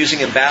always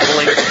confusing and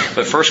babbling,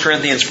 but 1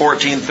 Corinthians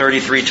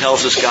 14:33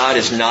 tells us God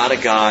is not a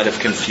God of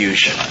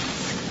confusion.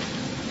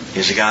 He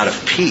is a God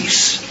of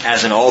peace,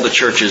 as in all the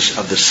churches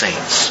of the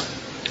saints.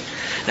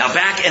 Now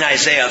back in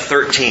Isaiah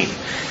 13,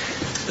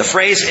 the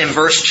phrase in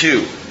verse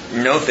 2,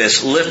 note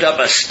this, lift up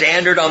a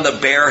standard on the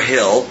bare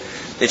hill.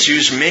 It's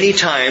used many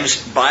times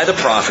by the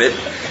prophet,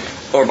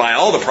 or by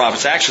all the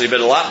prophets actually, but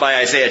a lot by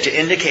Isaiah, to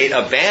indicate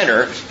a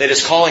banner that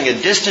is calling a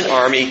distant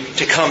army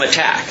to come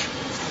attack.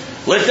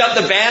 Lift up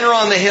the banner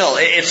on the hill.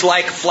 It's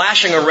like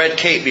flashing a red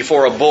cape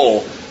before a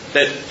bull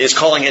that is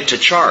calling it to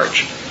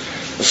charge.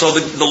 So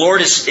the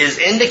Lord is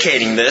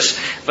indicating this,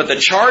 but the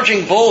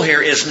charging bull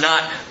here is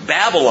not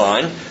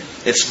Babylon.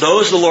 It's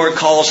those the Lord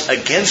calls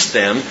against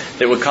them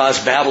that would cause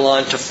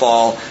Babylon to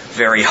fall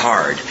very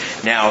hard.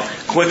 Now,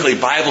 quickly,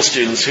 Bible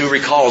students, who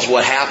recalls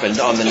what happened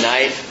on the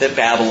night that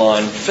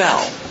Babylon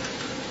fell?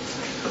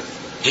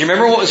 Do you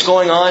remember what was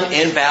going on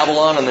in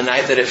Babylon on the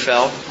night that it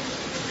fell?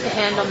 The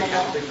hand on the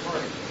wall.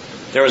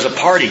 There was a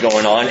party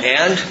going on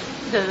and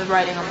The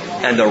writing on the wall.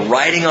 And the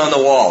writing on the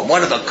wall.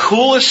 One of the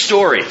coolest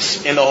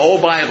stories in the whole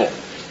Bible.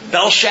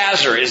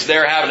 Belshazzar is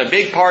there having a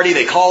big party.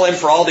 They call him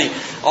for all the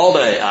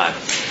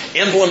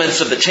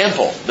implements of the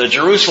temple, the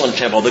Jerusalem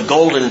temple, the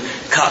golden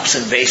cups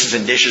and vases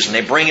and dishes, and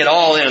they bring it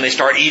all in and they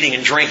start eating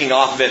and drinking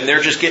off of it, and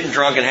they're just getting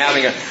drunk and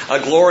having a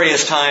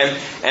glorious time,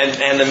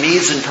 and the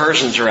Medes and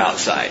Persians are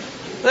outside.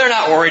 They're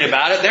not worried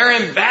about it. They're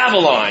in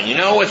Babylon,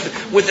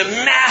 with the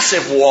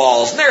massive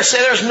walls. They're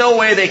saying there's no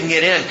way they can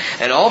get in.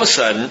 And all of a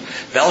sudden,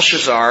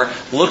 Belshazzar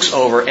looks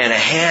over and a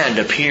hand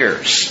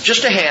appears.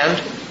 Just a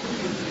hand.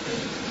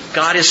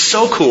 God is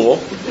so cool.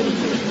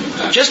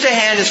 Just a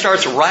hand, and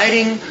starts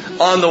writing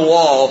on the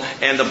wall.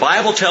 And the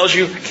Bible tells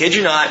you, kid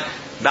you not,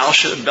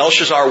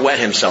 Belshazzar wet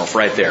himself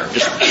right there.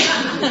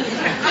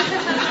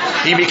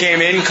 He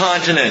became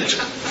incontinent.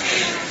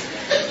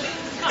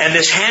 And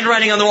this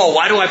handwriting on the wall,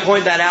 why do I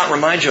point that out and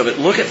remind you of it?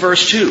 Look at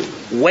verse 2.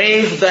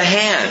 Wave the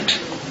hand.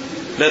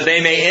 that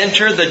they may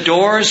enter the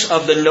doors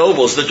of the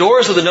nobles. The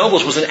doors of the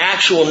nobles was an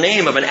actual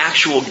name of an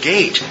actual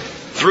gate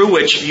through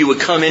which you would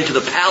come into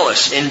the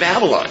palace in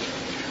Babylon.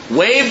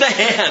 Wave the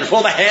hand.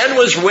 Well, the hand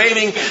was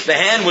waving, the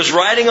hand was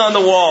writing on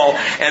the wall,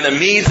 and the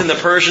Medes and the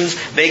Persians,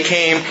 they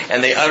came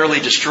and they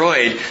utterly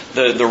destroyed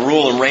the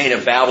rule and reign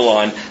of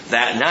Babylon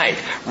that night.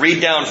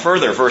 Read down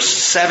further, verse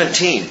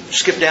 17.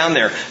 Skip down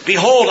there.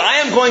 Behold,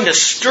 I am going to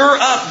stir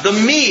up the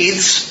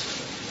Medes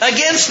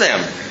against them.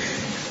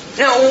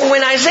 Now,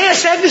 when Isaiah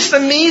said this, the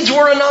Medes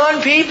were a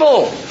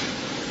non-people.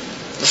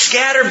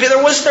 Scattered,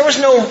 there was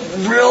no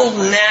real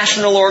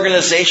national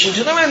organization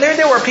to them. I mean,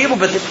 there were people,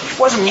 but there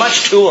wasn't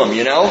much to them,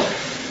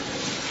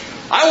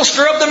 I will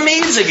stir up the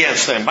Medes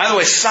against them. By the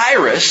way,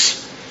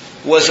 Cyrus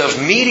was of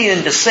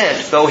Median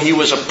descent, though he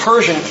was a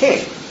Persian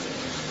king,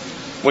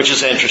 which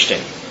is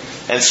interesting.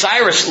 And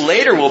Cyrus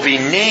later will be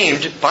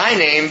named by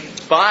name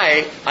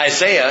by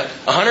Isaiah.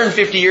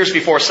 150 years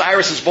before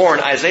Cyrus is born,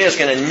 Isaiah is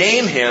going to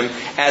name him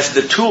as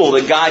the tool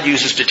that God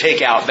uses to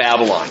take out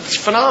Babylon. It's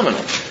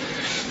phenomenal.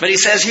 But he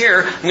says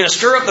here, I'm going to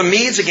stir up the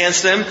Medes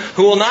against them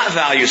who will not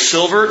value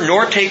silver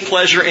nor take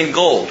pleasure in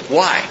gold.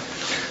 Why?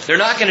 They're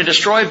not going to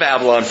destroy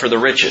Babylon for the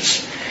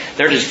riches.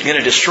 They're just going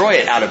to destroy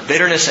it out of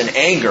bitterness and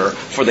anger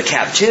for the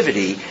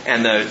captivity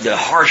and the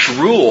harsh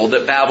rule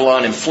that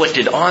Babylon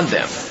inflicted on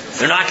them.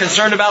 They're not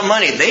concerned about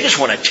money. They just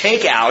want to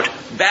take out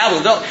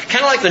Babylon.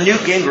 Kind of like the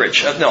Newt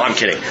Gingrich. No, I'm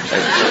kidding.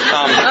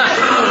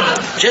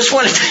 Just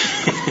want to...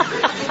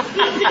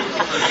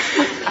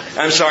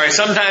 I'm sorry.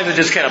 Sometimes it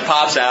just kind of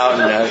pops out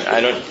and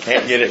I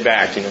can't get it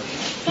back.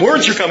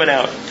 Words are coming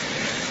out.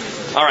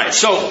 All right.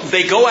 So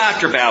they go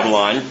after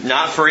Babylon,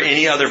 not for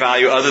any other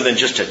value other than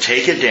just to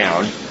take it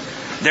down.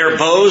 Their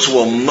bows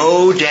will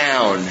mow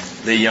down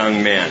the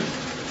young men.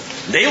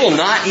 They will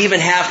not even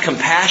have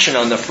compassion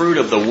on the fruit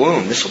of the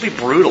womb. This will be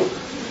brutal.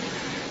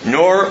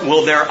 Nor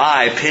will their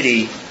eye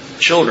pity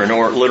children,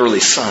 or literally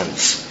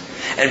sons.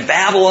 And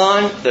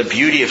Babylon, the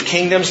beauty of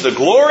kingdoms, the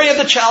glory of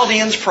the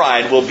Chaldeans'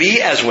 pride, will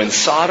be as when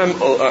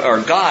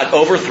God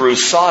overthrew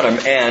Sodom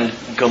and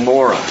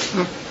Gomorrah.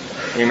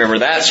 You remember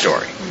that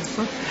story.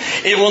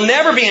 It will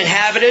never be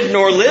inhabited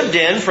nor lived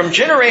in from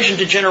generation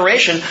to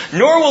generation,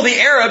 nor will the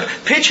Arab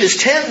pitch his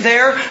tent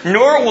there,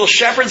 nor will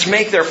shepherds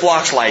make their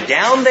flocks lie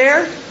down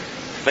there.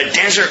 But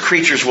desert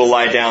creatures will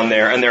lie down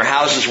there, and their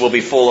houses will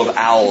be full of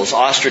owls.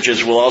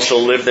 Ostriches will also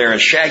live there, and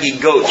shaggy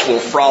goats will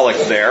frolic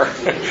there.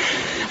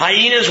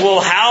 Hyenas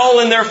will howl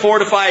in their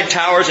fortified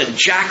towers, and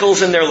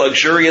jackals in their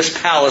luxurious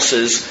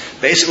palaces.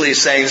 Basically, he's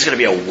saying it's going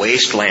to be a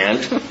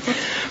wasteland.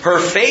 Her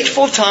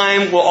fateful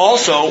time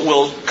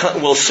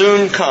will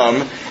soon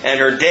come, and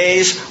her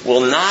days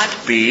will not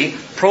be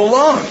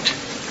prolonged.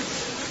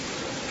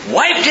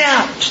 Wiped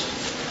out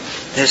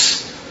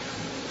this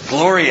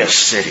glorious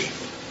city.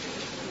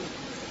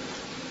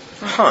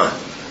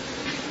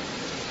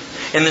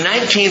 In the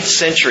 19th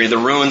century, the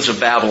ruins of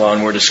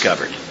Babylon were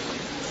discovered.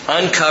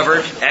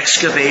 Uncovered,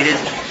 excavated.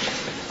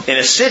 In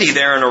a city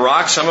there in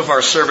Iraq, some of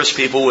our service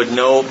people would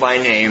know by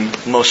name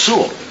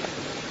Mosul.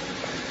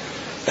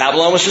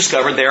 Babylon was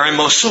discovered there in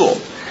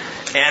Mosul.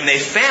 And they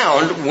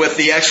found with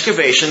the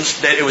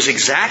excavations that it was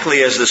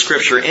exactly as the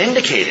scripture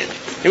indicated.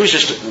 It was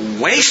just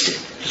wasted,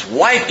 just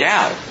wiped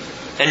out.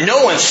 And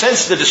no one,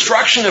 since the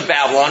destruction of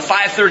Babylon,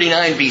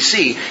 539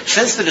 BC,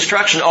 since the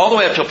destruction all the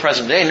way up till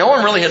present day, no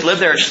one really had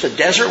lived there. Just a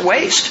desert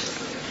waste.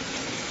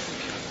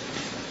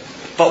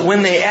 But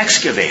when they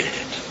excavated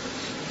it,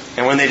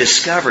 and when they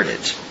discovered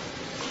it,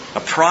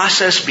 a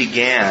process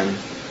began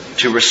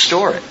to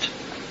restore it.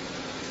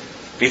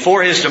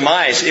 Before his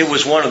demise, it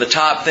was one of the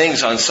top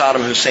things on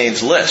Saddam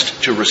Hussein's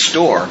list to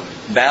restore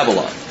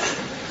Babylon.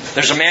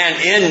 There's a man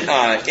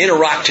in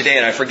Iraq today,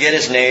 and I forget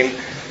his name.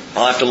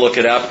 I'll have to look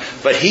it up.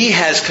 But he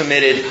has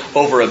committed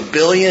over $1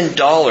 billion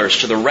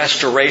to the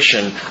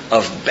restoration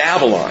of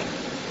Babylon.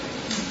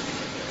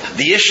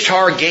 The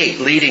Ishtar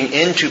Gate leading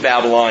into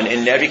Babylon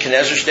in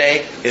Nebuchadnezzar's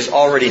day is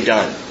already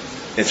done.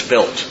 It's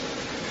built.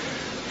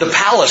 The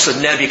palace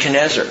of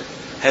Nebuchadnezzar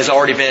has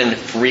already been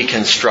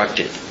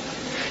reconstructed.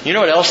 You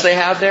know what else they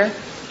have there?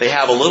 They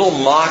have a little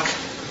mock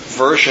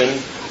version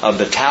of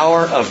the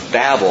Tower of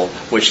Babel,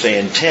 which they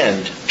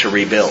intend to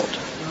rebuild.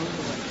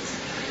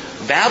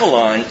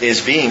 Babylon is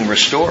being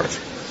restored.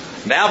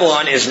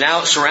 Babylon is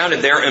now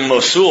surrounded there in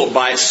Mosul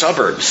by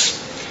suburbs.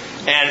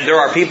 And there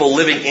are people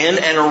living in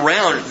and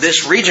around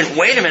this region.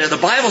 Wait a minute, the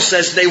Bible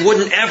says they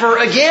wouldn't ever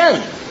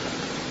again.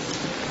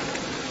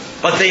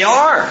 But they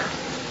are.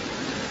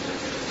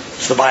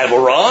 Is the Bible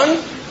wrong?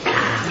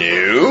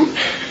 No.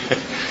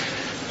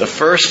 The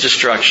first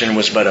destruction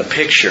was but a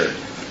picture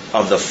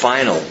of the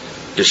final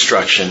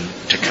destruction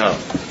to come.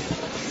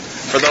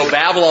 For though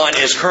Babylon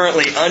is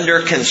currently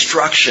under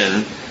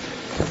construction,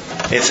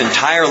 it's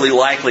entirely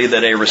likely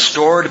that a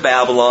restored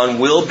Babylon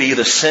will be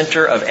the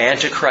center of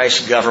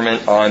Antichrist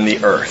government on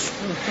the earth.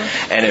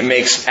 And it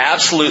makes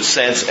absolute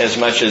sense, as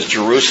much as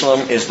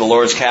Jerusalem is the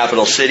Lord's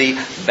capital city,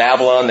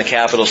 Babylon the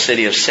capital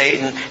city of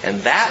Satan,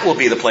 and that will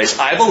be the place,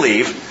 I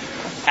believe,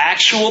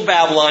 Actual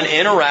Babylon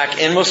in Iraq,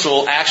 in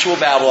Mosul, actual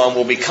Babylon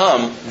will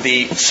become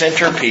the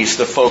centerpiece,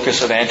 the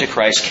focus of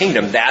Antichrist's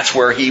kingdom. That's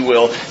where he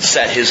will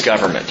set his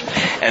government.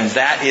 And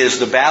that is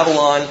the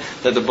Babylon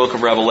that the book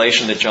of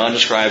Revelation that John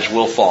describes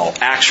will fall.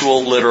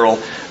 Actual, literal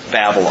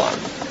Babylon.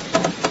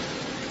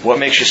 What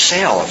makes you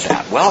say all of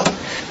that? Well,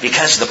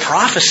 because the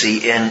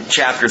prophecy in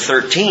chapter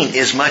 13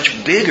 is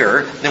much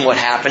bigger than what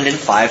happened in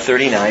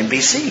 539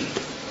 BC.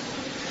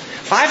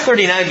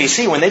 539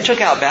 BC, when they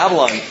took out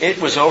Babylon,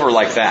 it was over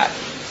like that.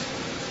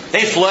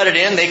 They flooded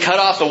in, they cut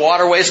off the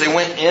waterways, they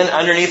went in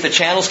underneath the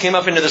channels, came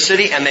up into the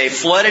city, and they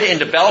flooded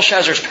into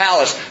Belshazzar's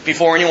palace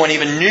before anyone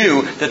even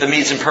knew that the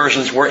Medes and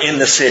Persians were in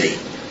the city.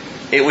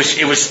 It was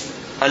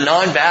a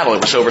non-battle,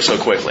 it was over so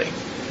quickly.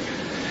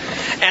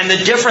 And the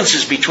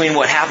differences between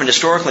what happened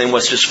historically and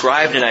what's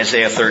described in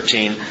Isaiah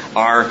 13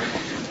 are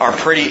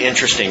pretty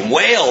interesting.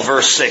 Wail,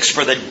 verse 6,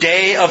 for the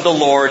day of the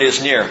Lord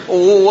is near.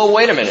 Well,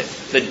 wait a minute.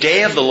 The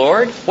day of the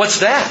Lord? What's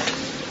that?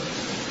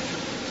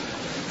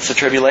 It's the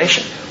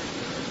tribulation.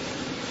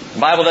 The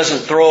Bible doesn't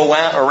throw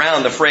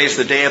around the phrase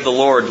the day of the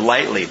Lord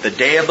lightly. The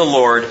day of the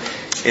Lord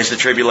is the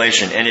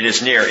tribulation, and it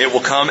is near. It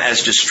will come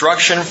as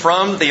destruction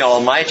from the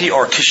Almighty,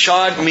 or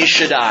Kishad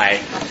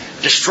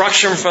Mishaddai,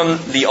 destruction from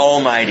the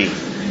Almighty.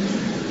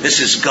 This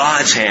is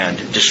God's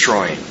hand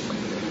destroying.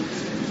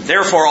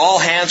 Therefore all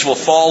hands will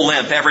fall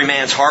limp, every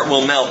man's heart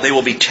will melt, they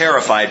will be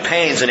terrified,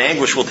 pains and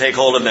anguish will take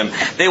hold of them.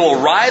 They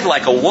will writhe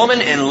like a woman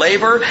in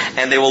labor,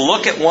 and they will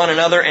look at one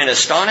another in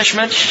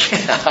astonishment.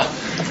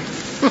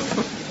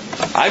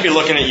 I'd be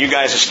looking at you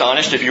guys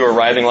astonished if you were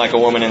writhing like a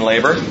woman in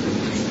labor.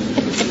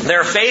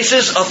 Their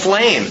faces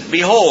aflame.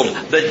 Behold,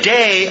 the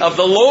day of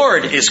the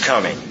Lord is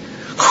coming.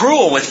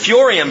 Cruel with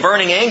fury and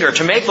burning anger,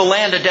 to make the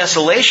land a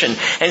desolation,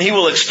 and He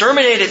will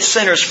exterminate its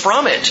sinners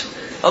from it.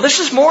 Now this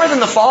is more than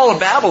the fall of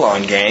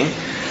Babylon, gang.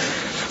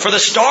 For the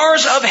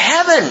stars of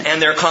heaven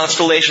and their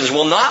constellations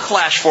will not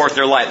flash forth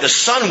their light. The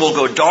sun will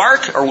go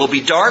dark, or will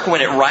be dark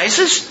when it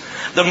rises.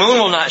 The moon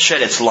will not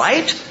shed its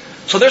light.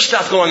 So there's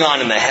stuff going on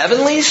in the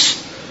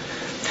heavenlies.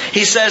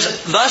 He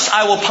says, thus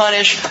I will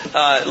punish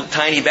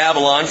tiny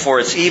Babylon for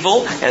its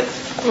evil. And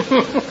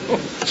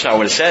that's not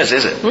what it says,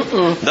 is it?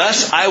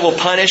 Thus I will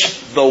punish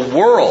the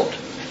world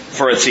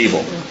for its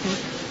evil.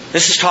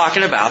 This is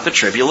talking about the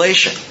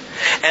tribulation.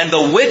 And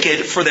the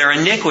wicked for their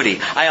iniquity.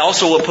 I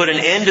also will put an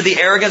end to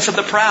the arrogance of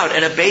the proud,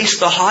 and abase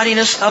the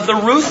haughtiness of the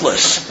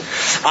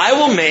ruthless. I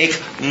will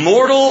make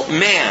mortal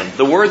man,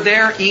 the word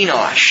there,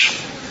 Enosh,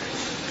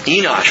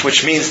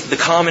 which means the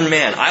common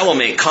man. I will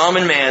make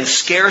common man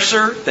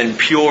scarcer than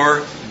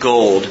pure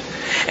gold.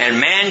 And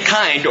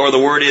mankind, or the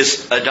word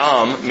is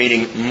Adam,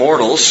 meaning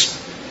mortals,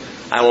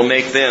 I will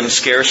make them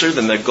scarcer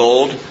than the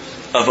gold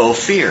of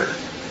Ophir.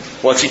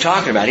 What's he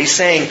talking about? He's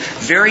saying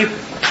very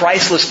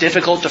priceless,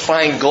 difficult to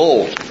find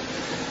gold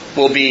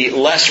will be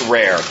less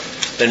rare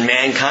than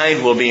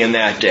mankind will be in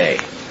that day.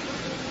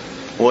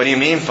 What do you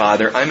mean,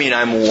 Father? I mean,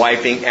 I'm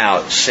wiping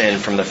out sin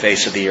from the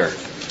face of the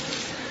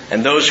earth.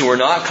 And those who were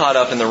not caught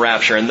up in the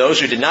rapture, and those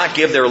who did not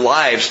give their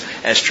lives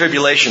as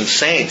tribulation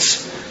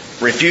saints,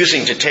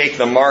 refusing to take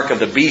the mark of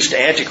the beast,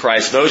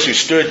 Antichrist, those who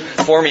stood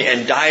for me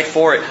and died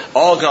for it,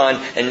 all gone.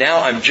 And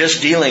now I'm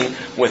just dealing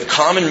with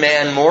common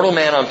man, mortal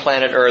man on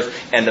planet Earth,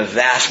 and the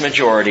vast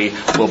majority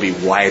will be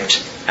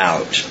wiped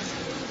out.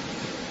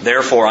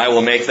 Therefore I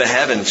will make the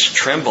heavens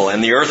tremble,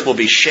 and the earth will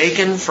be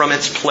shaken from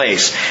its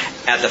place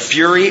at the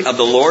fury of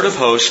the Lord of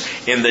hosts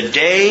in the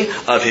day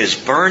of His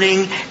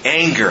burning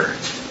anger.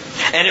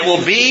 And it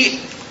will be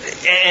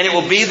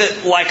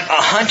that like a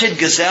hunted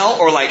gazelle,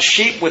 or like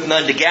sheep with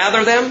none to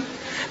gather them.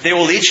 They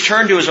will each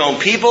turn to his own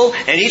people,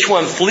 and each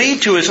one flee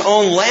to his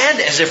own land,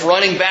 as if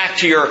running back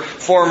to your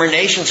former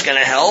nation's going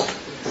to help.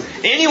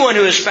 Anyone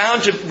who is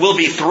found will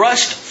be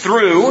thrust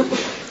through,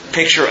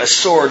 picture a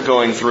sword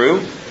going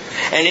through,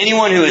 and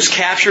anyone who is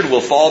captured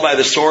will fall by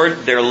the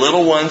sword. Their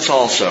little ones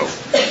also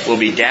will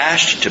be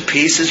dashed to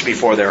pieces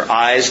before their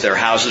eyes. Their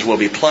houses will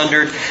be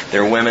plundered,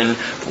 their women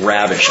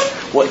ravished.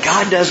 What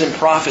God does in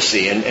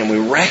prophecy, and we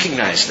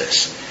recognize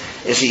this,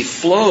 is He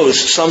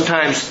flows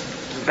sometimes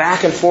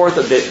back and forth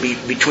a bit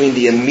between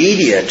the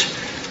immediate,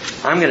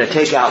 I'm going to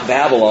take out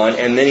Babylon,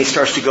 and then He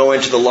starts to go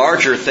into the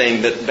larger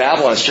thing that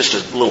Babylon's just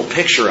a little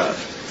picture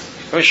of.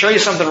 I'm going to show you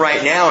something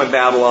right now in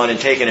Babylon and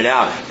taking it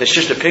out. It's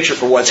just a picture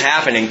for what's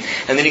happening.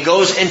 And then He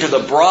goes into the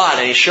broad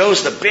and He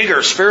shows the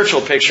bigger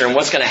spiritual picture and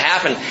what's going to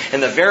happen in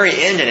the very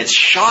end. And it's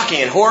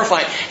shocking and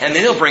horrifying. And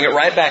then He'll bring it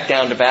right back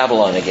down to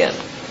Babylon again.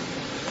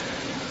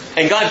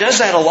 And God does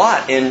that a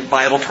lot in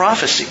Bible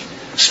prophecy.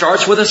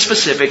 Starts with a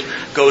specific,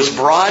 goes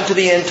broad to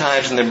the end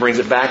times, and then brings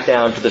it back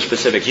down to the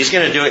specific. He's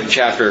going to do it in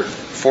chapter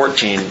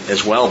 14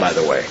 as well, by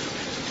the way.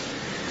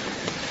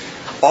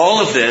 All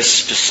of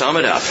this, to sum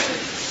it up,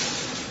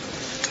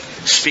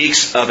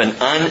 speaks of an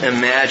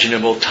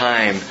unimaginable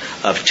time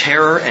of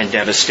terror and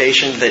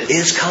devastation that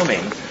is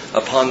coming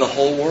upon the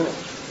whole world.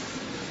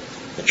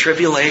 The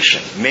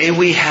tribulation. May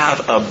we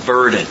have a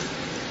burden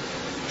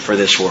for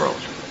this world.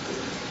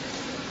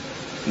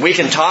 We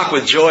can talk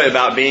with joy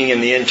about being in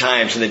the end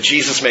times and that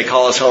Jesus may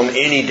call us home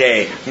any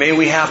day. May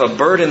we have a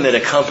burden that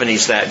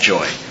accompanies that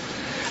joy.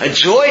 A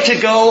joy to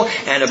go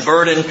and a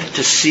burden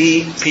to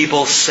see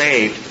people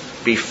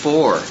saved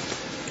before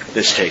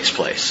this takes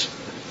place.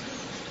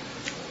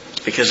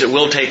 Because it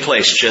will take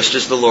place just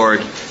as the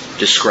Lord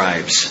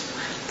describes.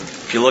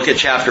 If you look at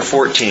chapter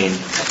 14,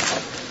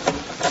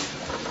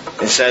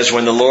 it says,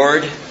 when the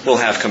Lord will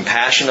have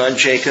compassion on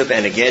Jacob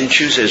and again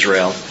choose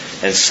Israel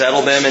and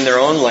settle them in their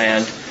own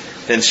land,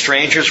 then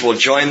strangers will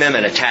join them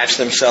and attach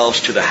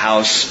themselves to the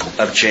house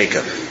of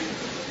Jacob.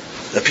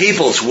 The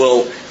peoples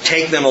will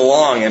take them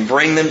along and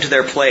bring them to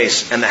their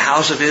place, and the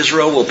house of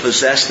Israel will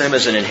possess them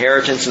as an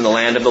inheritance in the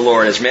land of the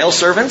Lord, as male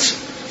servants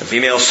and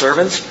female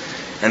servants,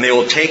 and they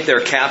will take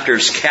their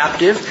captors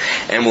captive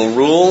and will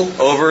rule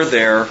over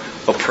their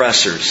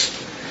oppressors.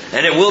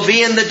 And it will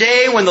be in the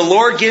day when the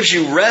Lord gives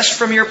you rest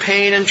from your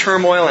pain and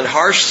turmoil and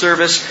harsh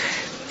service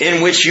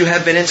in which you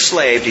have been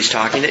enslaved, he's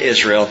talking to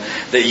Israel,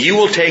 that you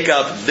will take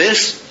up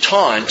this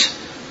taunt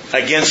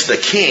against the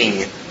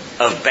king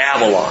of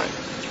Babylon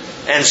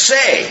and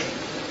say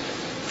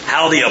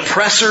how the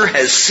oppressor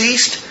has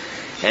ceased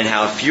and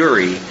how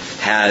fury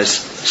has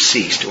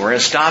ceased. We're going to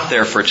stop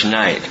there for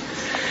tonight.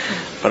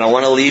 But I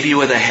want to leave you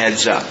with a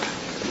heads up.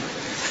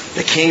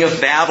 The king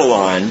of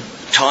Babylon,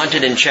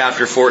 taunted in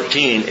chapter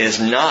 14, is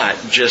not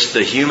just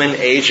the human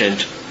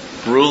agent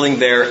ruling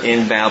there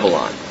in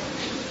Babylon.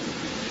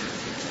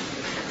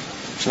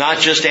 It's not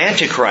just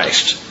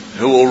Antichrist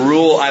who will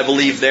rule, I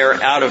believe, there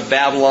out of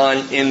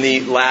Babylon in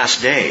the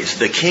last days.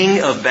 The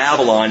king of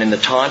Babylon in the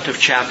taunt of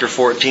chapter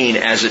 14,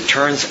 as it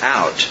turns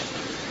out,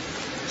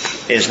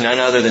 is none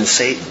other than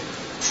Satan.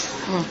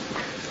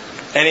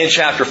 And in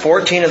chapter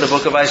 14 of the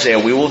book of Isaiah,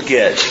 we will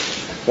get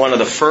one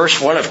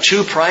of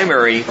two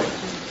primary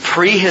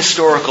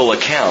prehistorical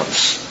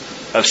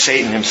accounts of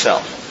Satan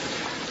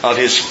himself, of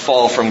his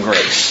fall from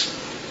grace.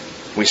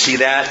 We see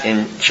that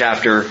in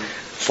chapter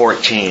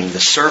 14. The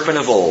serpent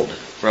of old,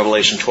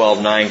 Revelation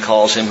 12:9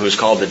 calls him, who is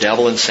called the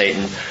devil and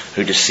Satan,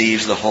 who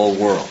deceives the whole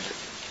world.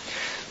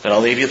 But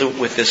I'll leave you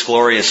with this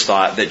glorious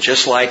thought that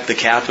just like the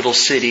capital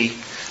city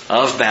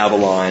of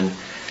Babylon,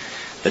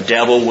 the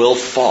devil will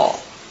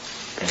fall.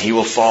 And he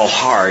will fall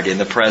hard in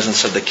the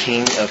presence of the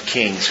King of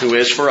Kings, who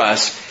is for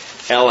us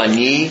El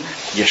Ani,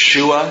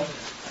 Yeshua,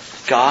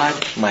 God,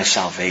 my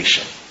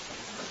salvation.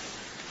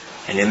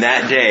 And in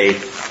that day,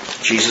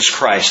 Jesus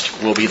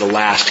Christ will be the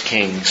last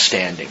king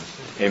standing.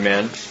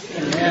 Amen?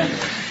 Amen.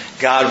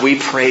 God, we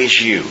praise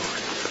you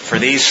for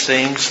these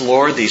things,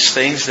 Lord, these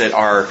things that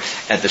are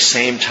at the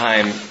same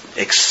time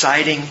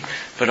exciting,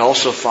 but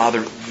also,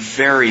 Father,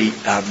 very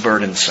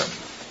burdensome.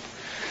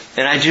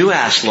 And I do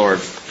ask, Lord,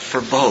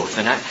 for both.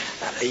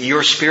 And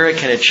your Spirit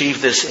can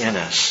achieve this in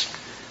us.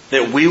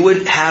 That we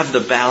would have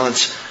the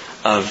balance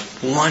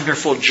of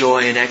wonderful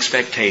joy and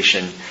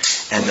expectation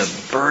and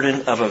the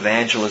burden of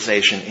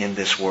evangelization in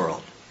this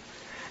world.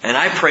 And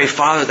I pray,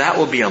 Father, that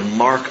will be a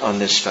mark on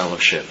this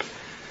fellowship.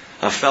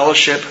 A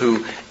fellowship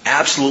who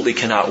absolutely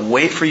cannot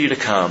wait for you to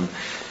come,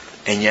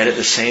 and yet at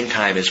the same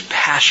time is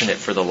passionate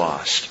for the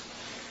lost.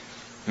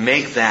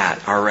 Make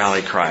that our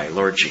rally cry,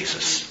 Lord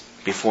Jesus,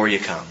 before you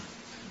come.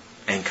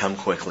 And come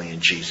quickly in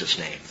Jesus'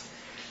 name.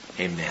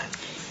 Amen.